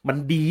เลยนะมัน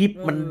ดี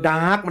มันด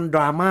าร์กมันด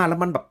ราม่าแล้ว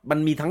มันแบบมัน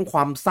มีทั้งคว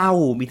ามเศร้า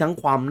มีทั้ง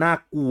ความน่า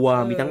กลัว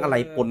มีทั้งอะไร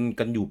ปน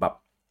กันอยู่แบบ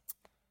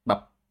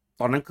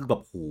ตอนนั้นคือแบ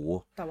บโห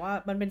แต่ว่า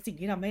มันเป็นสิ่ง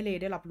ที่ทำให้เล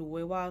ได้รับรู้ไ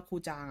ว้ว่าครู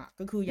จาง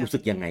ก็คือรู้สึ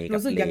กยังไง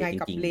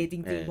กับเลจ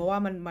ริงๆเพราะว่า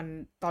มัน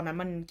ตอนนั้น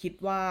มันคิด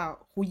ว่า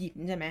ครูหยิน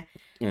ใช่ไหม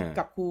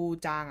กับครู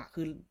จาง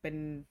คือเป็น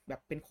แบ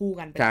บเป็นคู่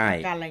กันเป็น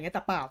กันอะไรเงี้ยแ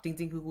ต่เปล่าจ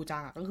ริงๆคือครูจา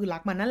งก็คือรั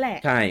กมันนั่นแหละ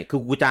ใช่คือ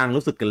ครูจาง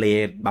รู้สึกกับเล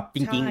แบบจ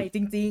ริงๆจ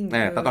ริง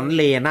ๆแต่ตอนนั้น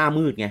เลหน้า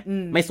มืดไง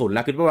ไม่สนแ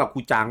ล้วคิดว่าครู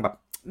จางแบบ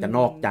จะน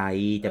อกใจ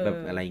จะแบบ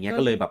อะไรเงี้ย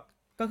ก็เลยแบบ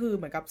ก็คือเ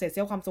หมือนกับเศษเ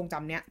สี้ยวความทรงจ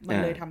ำเนี้ยมัน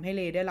เลยทำให้เ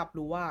ลได้รับ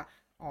รู้ว่า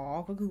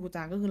ก็คือครูจ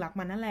างก็คือรัก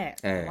มันนั่นแหละ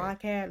แต่ว่า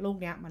แค่โลก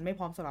เนี้ยมันไม่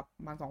พร้อมสำหรับ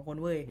มันสองคน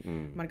เว้ย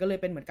มันก็เลย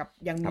เป็นเหมือนกับ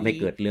ยังมีทำให้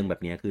เกิดเรื่องแบ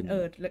บนี้ขึ้น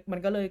มัน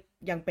ก็เลย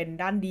ยังเป็น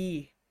ด้านดี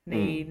ใ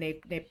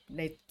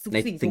น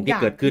สิ่งที่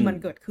เกิดขึ้นมัน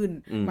เกิดขึ้น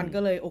มันก็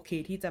เลยโอเค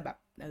ที่จะแบบ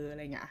อะไ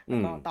รเงี้ย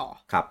ก็ต่อ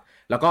ครับ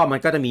แล้วก็มัน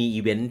ก็จะมีอี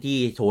เวนท์ที่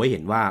โชว์ให้เห็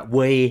นว่าเ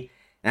ว่ย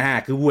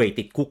คือเว่ย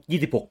ติดคุก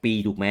26ปี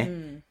ถูกไหม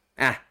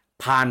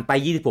ผ่านไป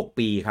26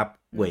ปีครับ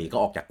เว่ยก็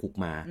ออกจากคุก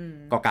มา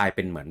ก็กลายเ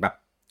ป็นเหมือนแบบ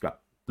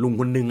ลุง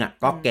คนนึง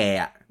ก็แก่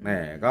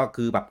ก็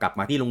คือแบบกลับ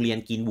มาที่โรงเรียน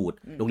กินบูด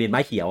โรงเรียนไม้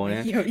เขียวน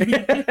ะ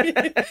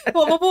ผ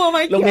มก็พูดไ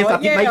ม้เขียวโรงเรียนสา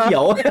ธิตไม้เขี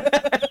ยว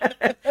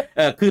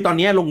คือตอน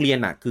นี้โรงเรียน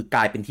คือก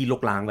ลายเป็นที่ร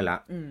กร้างไปแล้ว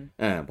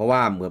เพราะว่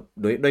าเหมือน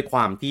ด้วยคว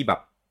ามที่แบบ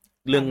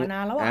เรื่อง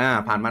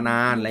ผ่านมาน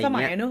านอะไรอย่าง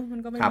เงี้ยสมัยเนอะมั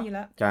นก็ไม่มีแ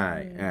ล้วใช่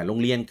โรง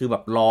เรียนคือแบ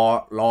บ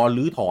รอ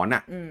รื้อถอน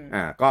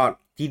ก็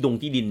ที่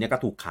ดินเนี่ยก็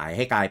ถูกขายใ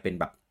ห้กลายเป็น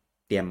แบบ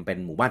เตรียมเป็น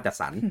หมู่บ้านจัด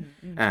สรร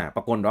ป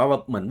รากฏว่า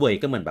เหมือนเว่ย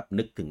ก็เหมือนแบบ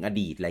นึกถึงอ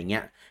ดีตอะไรเงี้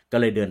ยก็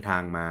เลยเดินทา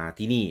งมา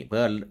ที่นี่เพื่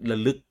อระ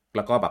ลึกแ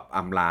ล้วก็แบบอ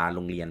ำลาโร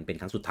งเรียนเป็น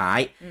ครั้งสุดท้าย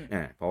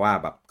เพราะว่า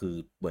แบบคือ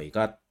เว่ย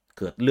ก็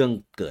เกิดเรื่อง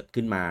เกิด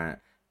ขึ้นมา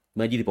เ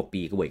มื่อ26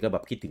ปีก็เว่ยก็แบ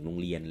บคิดถึงโรง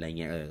เรียนอะไร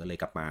เงี้ยก็เลย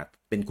กลับมา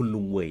เป็นคุณ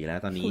ลุงเว่ยแล้ว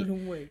ตอนนี้คุณลุ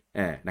งเว่ย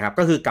นะครับ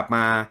ก็คือกลับม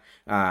า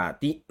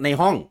ที่ใน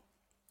ห้อ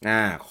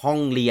ง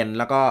เรียน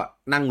แล้วก็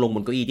นั่งลงบ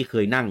นเก้าอี้ที่เค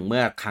ยนั่งเมื่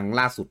อครั้ง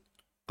ล่าสุด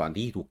ก่อน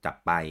ที่ถูกจับ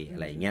ไปอะ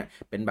ไรเงี้ย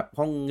เป็นแบบ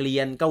ห้องเรี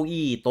ยนเก้า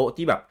อี้โต๊ะ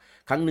ที่แบบ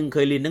ครั้งหนึ่งเค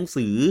ยเรียนหนัง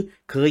สือ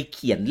เคยเ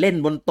ขียนเล่น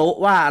บนโต๊ะ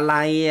ว่าอะไร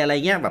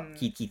เงี้ยแบบ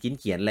ขีดเ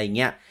ขียนอะไรเ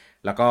งี้ย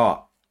แล้วก็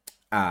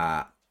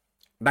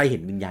ได้เห็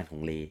นวิญญาณขอ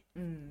งเล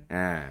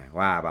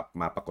ว่าแบบ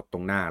มาปรากฏตร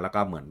งหน้าแล้วก็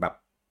เหมือนแบบ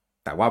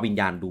แต่ว่าวิญ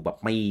ญาณดูแบบ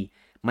ไ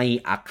ม่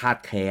อาฆาต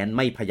แค้นไ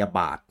ม่พยาบ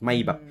าทไม่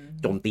แบบ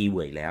โจมตีเ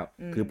ว่ยแล้ว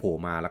คือโผล่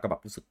มาแล้วก็แบ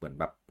บรู้สึกเหมือน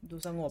แบบดู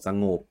ส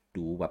งบ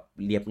ดูแบบ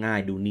เรียบง่าย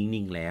ดู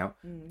นิ่งๆแล้ว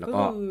แล้ว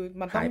ก็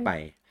หายไป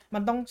มั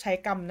นต้องใช้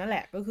กรรมนั่นแหล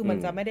ะก็คือมัน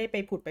จะไม่ได้ไป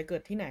ผุดไปเกิ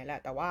ดที่ไหนแหละ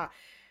แต่ว่า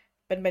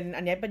เป็น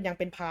อันนี้เป็นยัง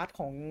เป็นพาร์ท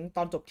ของต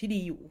อนจบที่ดี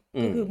อยู่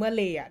ก็คือเมื่อเ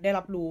ลอ่ะได้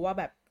รับรู้ว่า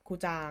แบบครู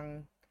จาง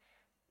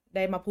ไ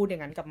ด้มาพูดอย่า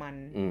งนั้นกับมัน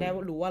ได้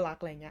รู้ว่ารัก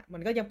อะไรเงี้ยมั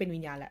นก็ยังเป็นวิ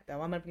ญญาณแหละแต่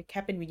ว่ามันแค่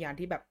เป็นวิญญาณ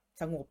ที่แบบ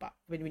สงบอ่ะ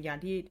เป็นวิญญาณ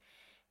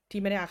ที่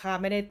ไม่ได้อาฆาต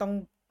ไม่ได้ต้อง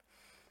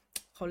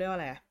เขาเรียกว่าอ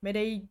ะไรไม่ไ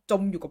ด้จ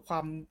มอยู่กับควา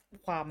ม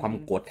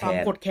โกรธ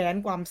แค้น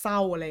ความเศร้า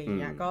อะไรอย่าง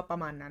เงี้ยก็ประ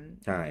มาณนั้น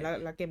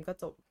แล้วเกมก็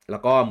จบแล้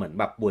วก็เหมือน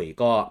แบบบุ๋ย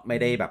ก็ไม่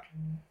ได้แบบ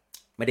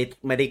ไม่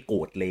ได้โกร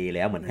ธเลยแ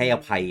ล้วเหมือนให้อ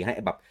ภัยให้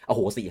แบบอโห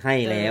สิให้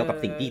แล้วกับ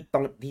สิ่ง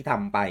ที่ท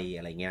ำไปอ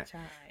ะไรเงี้ย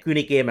คือใ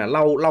นเกมอ่ะเ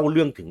ล่าเ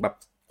รื่องถึงแบบ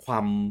ควา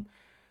ม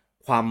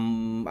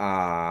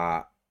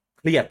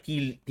เครียด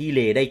ที่เล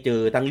ได้เจ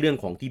อทั้งเรื่อง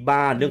ของที่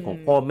บ้านเรื่องของ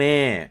พ่อแม่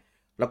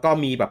แล้วก็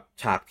มีแบบ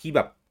ฉากที่แ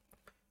บบ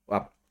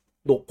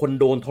คน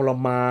โดนทร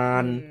มา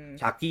น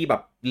ฉากที่แบ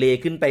บเล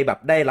ขึ้นไปแบบ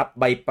ได้รับ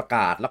ใบประก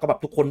าศแล้วก็แบบ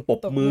ทุกคนปรบ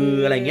มือ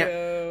อะไรเงี้ย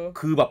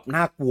คือแบบ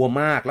น่ากลัว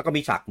มากแล้วก็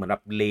มีฉากเหมือนแบ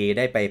บเลไ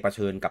ด้ไปเผ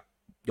ชิญกับ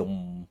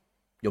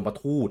ยม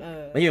ทูต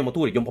ไม่ใช่ยม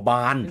ทูตยมพบ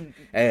าล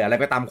อะไร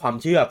ไปตามความ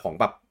เชื่อของ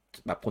แบบ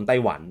คนไต้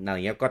หวันอะไร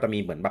เงี้ยก็จะมี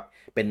เหมือนแบบ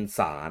เป็นศ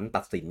าล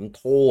ตัดสิน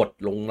โทษ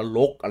ลงนร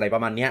กอะไรปร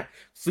ะมาณเนี้ย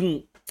ซึ่ง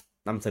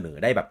นำเสนอ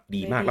ได้แบบ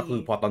ดีมากแล้วคื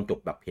อพอตอนจบ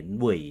แบบเห็น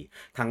เว่ย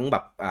ทั้งแบ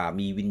บ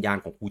มีวิญญาณ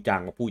ของครูจา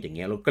งมาพูดอย่างเ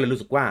งี้ยเราก็เลย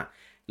รู้สึกว่า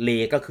เล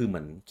ก็คือเหมื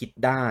อนคิด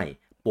ได้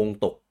ปรง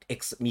ตก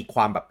มีคว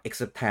ามแบบ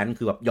acceptance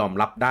คือแบบยอม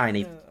รับได้ใน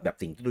แบบ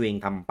สิ่งที่ตัวเอง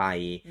ทำไป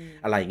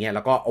อะไรเงี้ยแ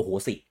ล้วก็โอโห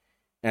สิ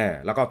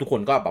แล้วก็ทุกค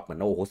นก็แบบเหมือน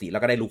โอโหสิแล้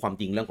วก็ได้รู้ความ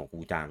จริงเรื่องของครู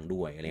จาง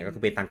ด้วยอะไรเงี้ยก็คื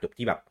อเป็นทางจบ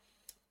ที่แบบ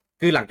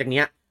คือหลังจากเ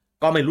นี้ย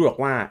ก็ไม่รู้หรอก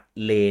ว่า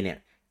เลเนี่ย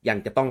ยัง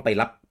จะต้องไป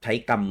รับใช้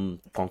กรรม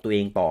ของตัวเอ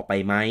งต่อไป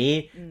ไหม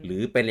หรื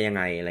อเป็นยัง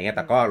ไงอะไรเงี้ยแ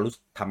ต่ก็รู้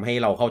ทำให้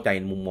เราเข้าใจ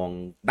มุมมอง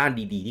ด้าน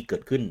ดีๆที่เกิ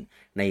ดขึ้น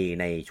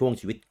ในช่วง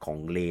ชีวิตของ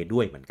เลด้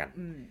วยเหมือนกัน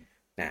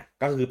นะ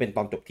ก็คือเป็นต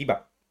อนจบที่แบ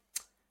บ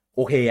โ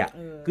อเคอ่ะ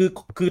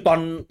คือ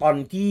ตอน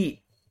ที่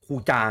ครู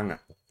จางอ่ะ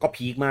ก็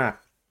พีคมาก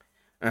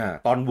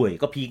ตอนเว่ย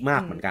ก็พีคมา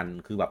กเหมือนกัน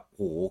คือแบบโ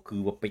หคื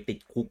อไปติด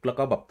คุกแล้ว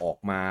ก็แบบออก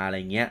มาอะไร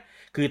เงี้ย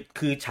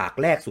คือฉาก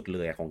แรกสุดเล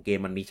ยของเกม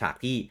มันมีฉาก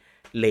ที่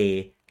เล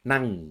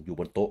นั่งอยู่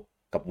บนโต๊ะ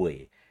กับเว่ย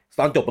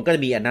ตอนจบมันก็จ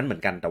ะมีอันนั้นเหมือ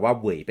นกันแต่ว่า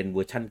เว่ยเป็นเว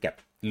อร์ชั่นกับ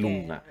ลุง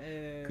อ่ะ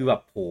คือแบ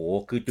บโห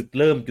คือจุด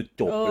เริ่มจุด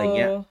จบอะไรเ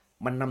งี้ย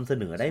มันนำเส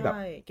นอได้แบบ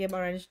เกม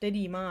arrange ได้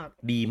ดีมาก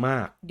ดีมา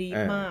ก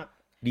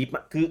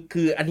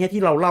คืออันนี้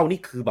ที่เราเล่า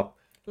นี่คือแบบ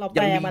เราแ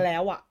ปลมาแล้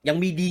วอ่ะยัง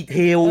มีดีเท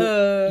ล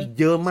อีก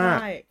เยอะมาก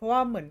ใช่เพราะว่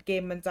าเหมือนเก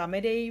มมันจะไม่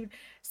ได้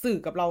สื่อ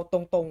กับเราต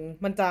รง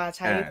ๆมันจะใ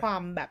ช้ควา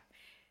มแบบ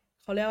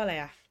เขาเรียกว่าอะไร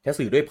อ่ะจะ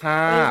สื่อด้วยภ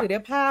าพ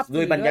ด้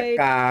วยบรรยา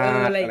กาศ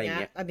อะไรเ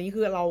งี้ยอันนี้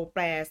คือเราแป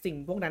ลสิ่ง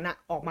พวกนั้นอะ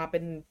ออกมาเ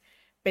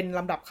ป็นล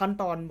ำดับขั้น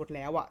ตอนหมดแ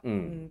ล้วอ่ะ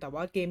แต่ว่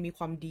าเกมมีค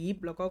วามดีฟ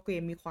แล้วก็เก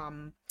มมีความ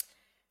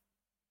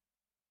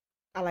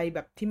อะไรแบ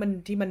บที่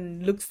มัน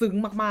ลึกซึ้ง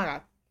มากๆอ่ะ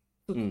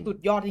สุด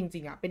ยอดจ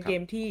ริงๆอ่ะเป็นเก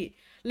มที่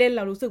เล่นแ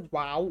ล้วรู้สึก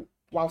ว้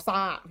าวซ่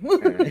า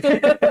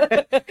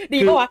ดี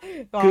ป่ะวะ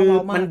คือ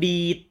มันดี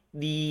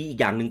อีก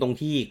อย่างหนึ่งตรง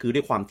ที่คือด้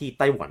วยความที่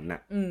ไต้หวันน่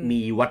ะ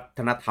มีวัฒ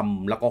นธรรม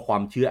แล้วก็ควา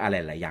มเชื่ออะไร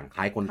หลายอย่างค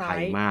ล้ายคนไทย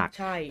มาก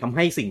ทำใ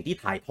ห้สิ่งที่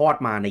ถ่ายทอด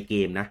มาในเก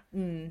มนะ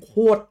โค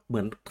ตรเหมื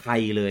อนไท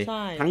ยเลย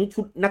ทั้ง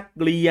ชุดนัก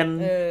เรียน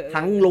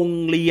ทั้งโรง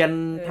เรียน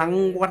ทั้ง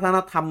วัฒน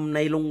ธรรมใน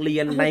โรงเรี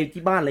ยนใน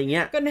ที่บ้านอะไรเ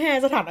งี้ยก็แน่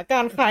สถานกา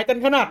รณ์คล้ายกัน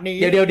ขนาดนี้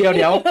เดี๋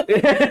ยว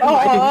ห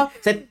มายถึง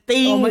เซต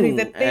ติ้งไ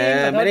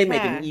ม่ได้หมาย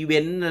ถึงอีเว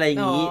นต์อะไรอย่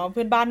างงี้เ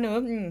พื่อนบ้านเนอะ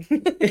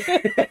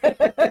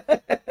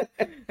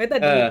แต่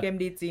ดีเกม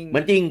ดีจริงเหมื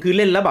อนจริงคือเ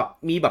ล่นแล้วแบบ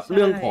มีแบบเ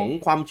รื่องของ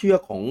ความเชื่อ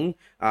ของ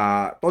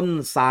ต้น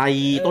ไทร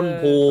ต้นโ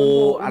พ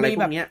อะไรพ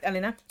วกเนี้ยอะไร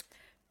นะ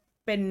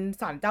เป็น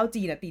ศาลเจ้า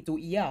จีนตีจู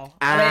อี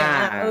อะไรอย่างเ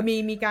งี้ย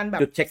มีการแบบ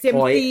เซม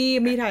ซี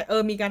มีถ่าย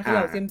มีการเข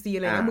ย่าเซมซีอ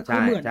ะไรเงี้ยคื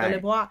อเหมือนกันเล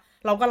ยเพราะว่า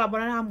เราก็รับวั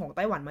ฒนธรรมของไ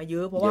ต้หวันมาเย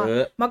อะเพราะว่า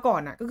เมื่อก่อ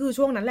นอ่ะก็คือ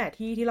ช่วงนั้นแหละ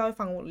ที่เล่าให้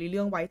ฟังเ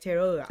รื่อง White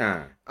Terror อ่ะ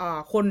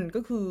คน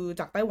ก็คือ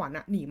จากไต้หวัน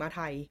อ่ะหนีมาไ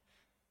ทย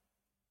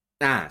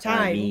ใ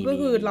ช่ก็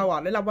คือเราอ่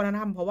ะได้รับวัฒน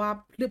ธรรมเพราะว่า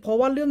เ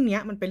รื่องนี้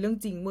มันเป็นเรื่อง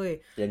จริงเว้ย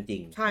เรื่องจริ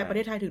งใช่ประเท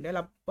ศไทยถึงได้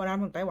รับวัฒนธรร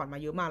มของไต้หวันมา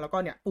เยอะมากแล้วก็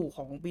เนี่ยปู่ข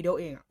องวิดีโอ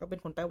เองอ่ะก็เป็น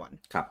คนไต้หวัน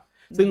ครับ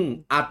ซึ่ง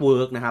อาร์ตเวิ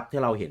ร์กนะครับ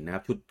ที่เราเห็นนะค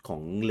รับชุดขอ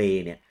งเล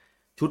เนี่ย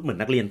ชุดเหมือน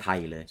นักเรียนไทย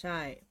เลยใช่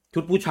ชุ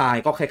ดผู้ชาย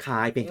ก็คล้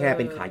ายๆเพียงแค่เ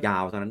ป็นขายา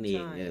วเท่านั้นเอ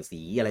ง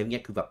สีอะไรเ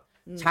งี้ยคือแบบ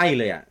ใช่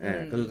เลยอ่ะ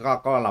คือ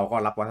ก็เราก็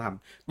รับวัฒนธรรม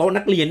โต๊ะ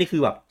นักเรียนนี่คื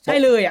อแบบใช่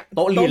เลยอ่ะโ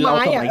ต๊ะเรียนเรา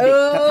สมัยเด็ก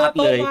ชัดๆ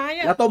เลย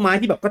แล้วโต๊ะไม้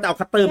ที่แบบก็จะเอา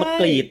คัตเตอร์มา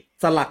กรีด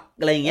สลัก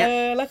อะไรเงี้ย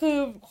แล้วคือ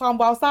ความ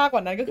ว้าวซ่ากว่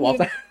านั้นก็คือ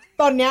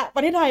ตอนเนี้ยป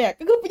ระเทศไทยอ่ะ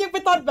ก็คือยังเป็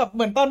นตอนแบบเห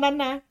มือนตอนนั้น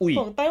นะ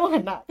ของไต้หวั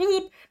นอ่ะก็คือ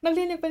นักเ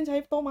รียนยังเป็นใช้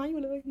โต๊ะไม้อยู่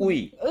เลย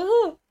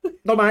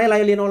โต๊ะไม้อะไร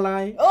เรียนออนไล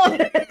น์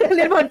เ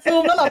รียนผ่านซู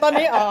มแล้วเหรอตอน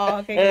นี้โ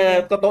อเค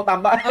ก็โต๊ะตาม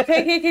บ้านโอเค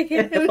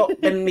โต๊ะ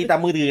เป็นมีแต่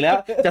มือถือแล้ว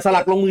จะส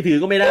ลักลงมือถือ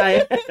ก็ไม่ได้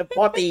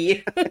พ่อตี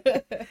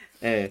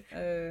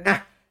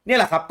เนี่ยแ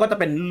หละครับก็จะ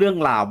เป็นเรื่อง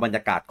ราวบรรย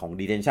ากาศของ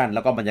Detention แ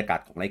ล้วก็บรรยากาศ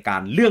ของรายการ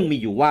เรื่องมี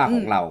อยู่ว่าข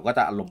องเราก็จ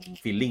ะอารมณ์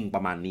ฟีลลิ่งป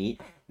ระมาณนี้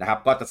นะครับ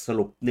ก็จะส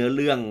รุปเนื้อเ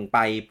รื่องไป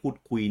พูด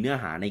คุยเนื้อ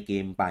หาในเก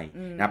มไป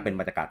นะเป็น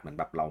บรรยากาศเหมือน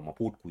แบบเรามา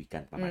พูดคุยกั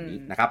นประมาณนี้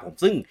นะครับผม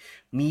ซึ่ง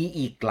มี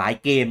อีกหลาย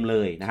เกมเล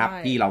ยนะครับ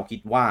ที่เราคิ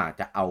ดว่า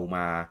จะเอาม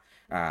า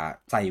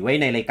ใส่ไว้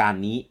ในรายการ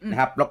นี้นะ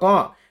ครับแล้วก็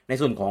ใน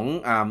ส่วนของ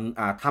ไ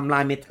ทม์ไล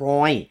น์เมโทร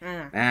ย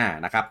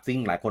นะครับซึ่ง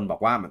หลายคนบอ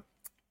กว่า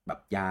แบบ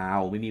ยาว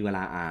ไม่มีเวล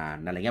าอ่าน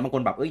อะไรเงี้ยบางค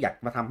นแบบอยาก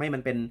มาทำให้มั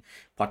นเป็น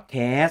พอดแค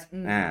สต์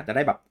จะไ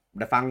ด้แบบไ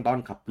ด้ฟังตอน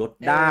ขับรถ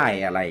ได้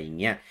อะไรอย่าง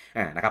เงี้ย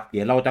นะครับเ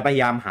ดี๋ยวเราจะพย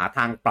ายามหาท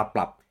างป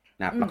รับ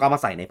นะครับแล้วก็มา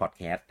ใส่ในพอดแ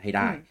คสต์ให้ไ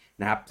ด้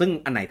นะครับซึ่ง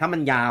อันไหนถ้ามั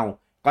นยาว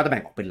ก็จะแบ่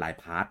งออกเป็นหลาย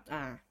พาร์ท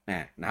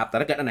นะครับแต่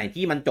ถ้าเกิดอันไหน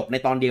ที่มันจบใน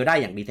ตอนเดียวได้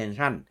อย่าง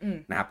detention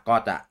นะครับก็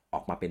จะอ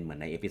อกมาเป็นเหมือน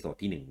ในเอพิโซด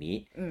ที่1นี้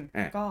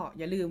ก็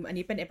อย่าลืมอัน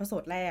นี้เป็นเอพิโซ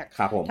ดแรกค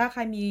รับผมถ้าใค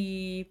รมี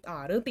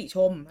เรื่องติช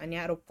มอัน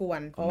นี้รบกว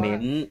นคอมเมน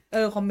ต์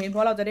คอมเมนต์เพรา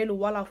ะเราจะได้รู้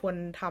ว่าเราควร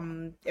ท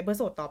ำเอพิโ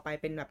ซดต่อไป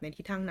เป็นแบบใน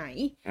ทิศทางไหน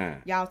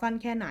ยาวสั้น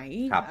แค่ไหน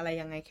อะไร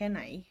ยังไงแค่ไห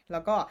นแล้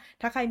วก็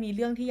ถ้าใครมีเ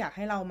รื่องที่อยากใ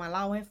ห้เรามาเ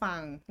ล่าให้ฟั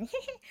ง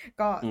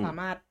ก็สา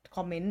มารถค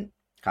อมเมนต์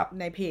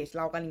ในเพจเ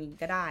รากัน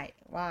ก็ได้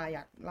ว่าอย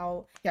ากเรา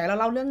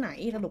เล่าเรื่องไหน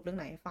สรุปเรื่อง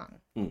ไหนให้ฟัง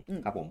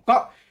ครับผมก็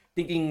จ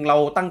ริงๆเรา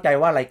ตั้งใจ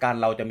ว่ารายการ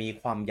เราจะมี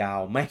ความยาว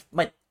ไ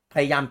ม่พ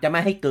ยายามจะไม่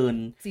ให้เกิน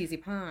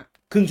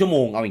45ครึ่งชั่วโม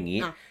งเอาอย่างนี้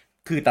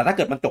คือแต่ถ้าเ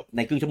กิดมันจบใ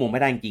นครึ่งชั่วโมงไ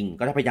ม่ได้จริง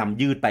ก็จะพยายาม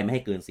ยืดไปไม่ใ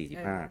ห้เกิน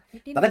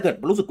45แต่ถ้าเกิด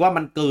รู้สึกว่า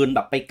มันเกินแบ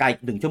บไปไกล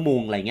1ชั่วโมง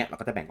อะไรเงี้ยเรา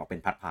ก็จะแบ่งออกเป็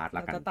นพาร์ทๆแ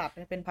ล้วกันจะตัด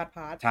เป็นพา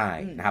ร์ทใช่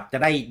นะครับจะ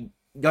ได้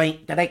ย่อย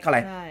จะได้อะไร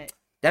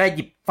จะได้ห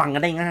ยิบฟังกั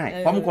นได้ง่าย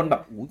เพราะบางคนแบ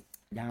บ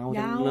ยาว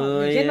จังเล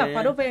ยเช่นแบบพ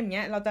าร์ทเฟรมอย่างเ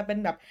งี้ยเราจะเป็น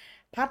แบบ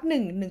พาร์ท1 1.5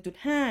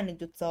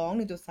 1.2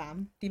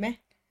 1.3 ดีไหม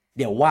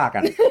เดี๋ยวว่ากั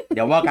น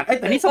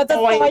แต่นี่สป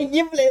อย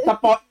ยิบเลยส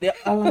ปอยเดี๋ยว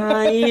อะไร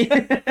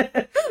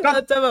ก็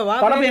จะแบบว่า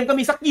ตอนละเพลงก็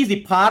มีสัก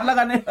20พาร์ทแล้ว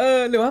กันเนี่ย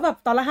หรือว่าแบบ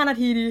ตอนละ5นา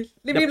ทีดี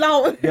รีบเล่า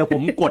เดี๋ยวผ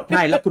มกดใ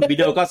ห้แล้วคุณวิ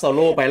ดีโอก็โซโ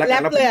ล่ไปแล้วกั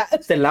นแล้ว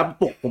เสร็จแล้ว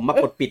ปลุกผมมา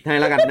กดปิดให้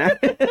แล้วกันนะ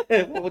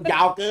ย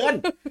าวเกิน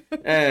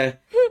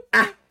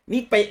อ่ะ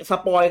นี่ไปส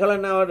ปอยเขาแล้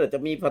วนะเดี๋ยวจะ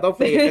มีพาร์ทเ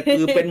ฟส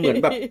คือเป็นเหมือน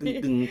แบบ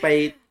กึ่งไป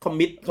คอม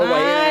มิตเขาไว้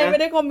ไม่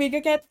ได้คอมมิตก็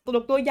แค่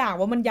ตัวอย่าง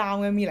ว่ามันยาว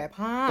ไงมีหลายภ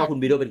าคก็คุณ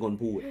วิดีโอเป็นคน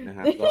พูดนะค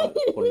รับก็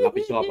คนรับ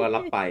ผิดชอบก็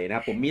รับไปนะค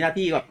รับผมมีหน้า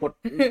ที่แบบกด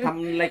ท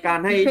ำรายการ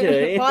ให้เฉ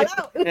ยพอแล้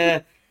ว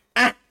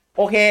อ่ะ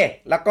โอเค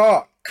แล้วก็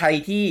ใคร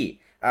ที่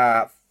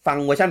ฟัง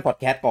เวอร์ชันพอด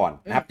แคสต์ก่อน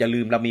นะครับอย่าลื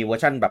มเรามีเวอ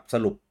ร์ชันแบบส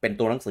รุปเป็น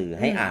ตัวหนังสือ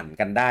ให้อ่าน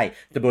กันได้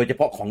โดยเฉ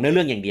พาะของเนื้อเ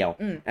รื่องอย่างเดียว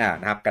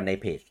นะครับกันใน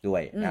เพจด้ว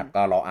ยนะครับ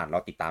ก็รออ่านรอ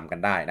ติดตามกัน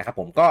ได้นะครับ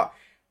ผมก็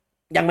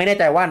ยังไม่แน่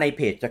ใจว่าในเ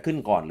พจจะขึ้น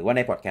ก่อนหรือว่าใ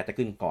นพอดแคสต์จะ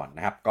ขึ้นก่อนน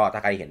ะครับก็ถ้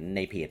าใครเห็นใน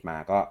เพจมา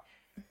ก็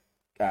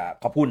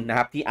ขอบคุณนะค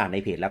รับที่อ่านใน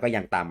เพจแล้วก็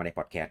ยังตามมาในพ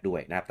อดแคสต์ด้วย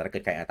นะครับแต่ถ้าเกิ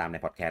ดใครอ่านตามใน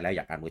พอดแคสต์แล้วอ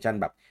ยากอ่านเวอร์ชัน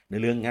แบบใน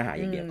เรื่องเนื้อหา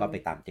อย่างเดียวก็ไป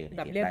ตามเจอในเ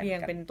พจได้แบบเรียบเรียง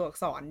เป็นตัวอัก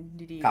ษร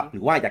ดีๆครับหรื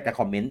อว่าอยากจะ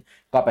คอมเมนต์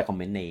ก็ไปคอมเ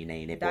มนต์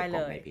ในโพสต์ข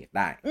องในเพจ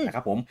ได้นะค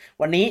รับผม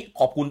วันนี้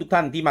ขอบคุณทุกท่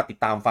านที่มาติด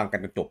ตามฟังกัน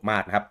จนจบมา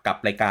กนะครับกับ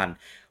รายการ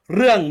เ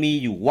รื่องมี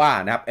อยู่ว่า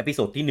นะครับเอพิโซ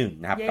ดที่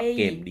1นะครับกับเ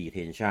กม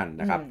Detention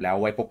นะครับแล้ว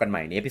ไว้พบกันให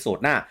ม่ในเอพิโซด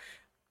หน้า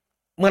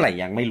เมื่อไหร่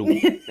ยังไม่รู้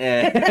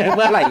เ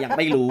มื่อไหร่ยัง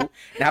ไม่รู้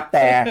นะครับแ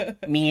ต่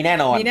มีแน่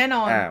นอนมีแน่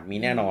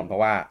นอนเพรา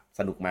ะว่า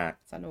สนุกมาก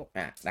สนุก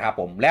นะครับ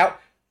ผมแล้ว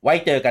ไว้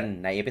เจอกัน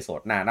ในเอพิโซ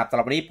ดหน้านะครับสำห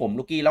รับวันนี้ผม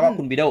ลูกกี้แล้วก็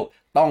คุณบิโด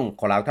ต้อง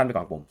ขอลาทุกท่านไป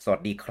ก่อนผมสวั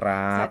สดีค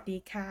รับสวัสดี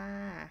ค่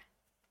ะ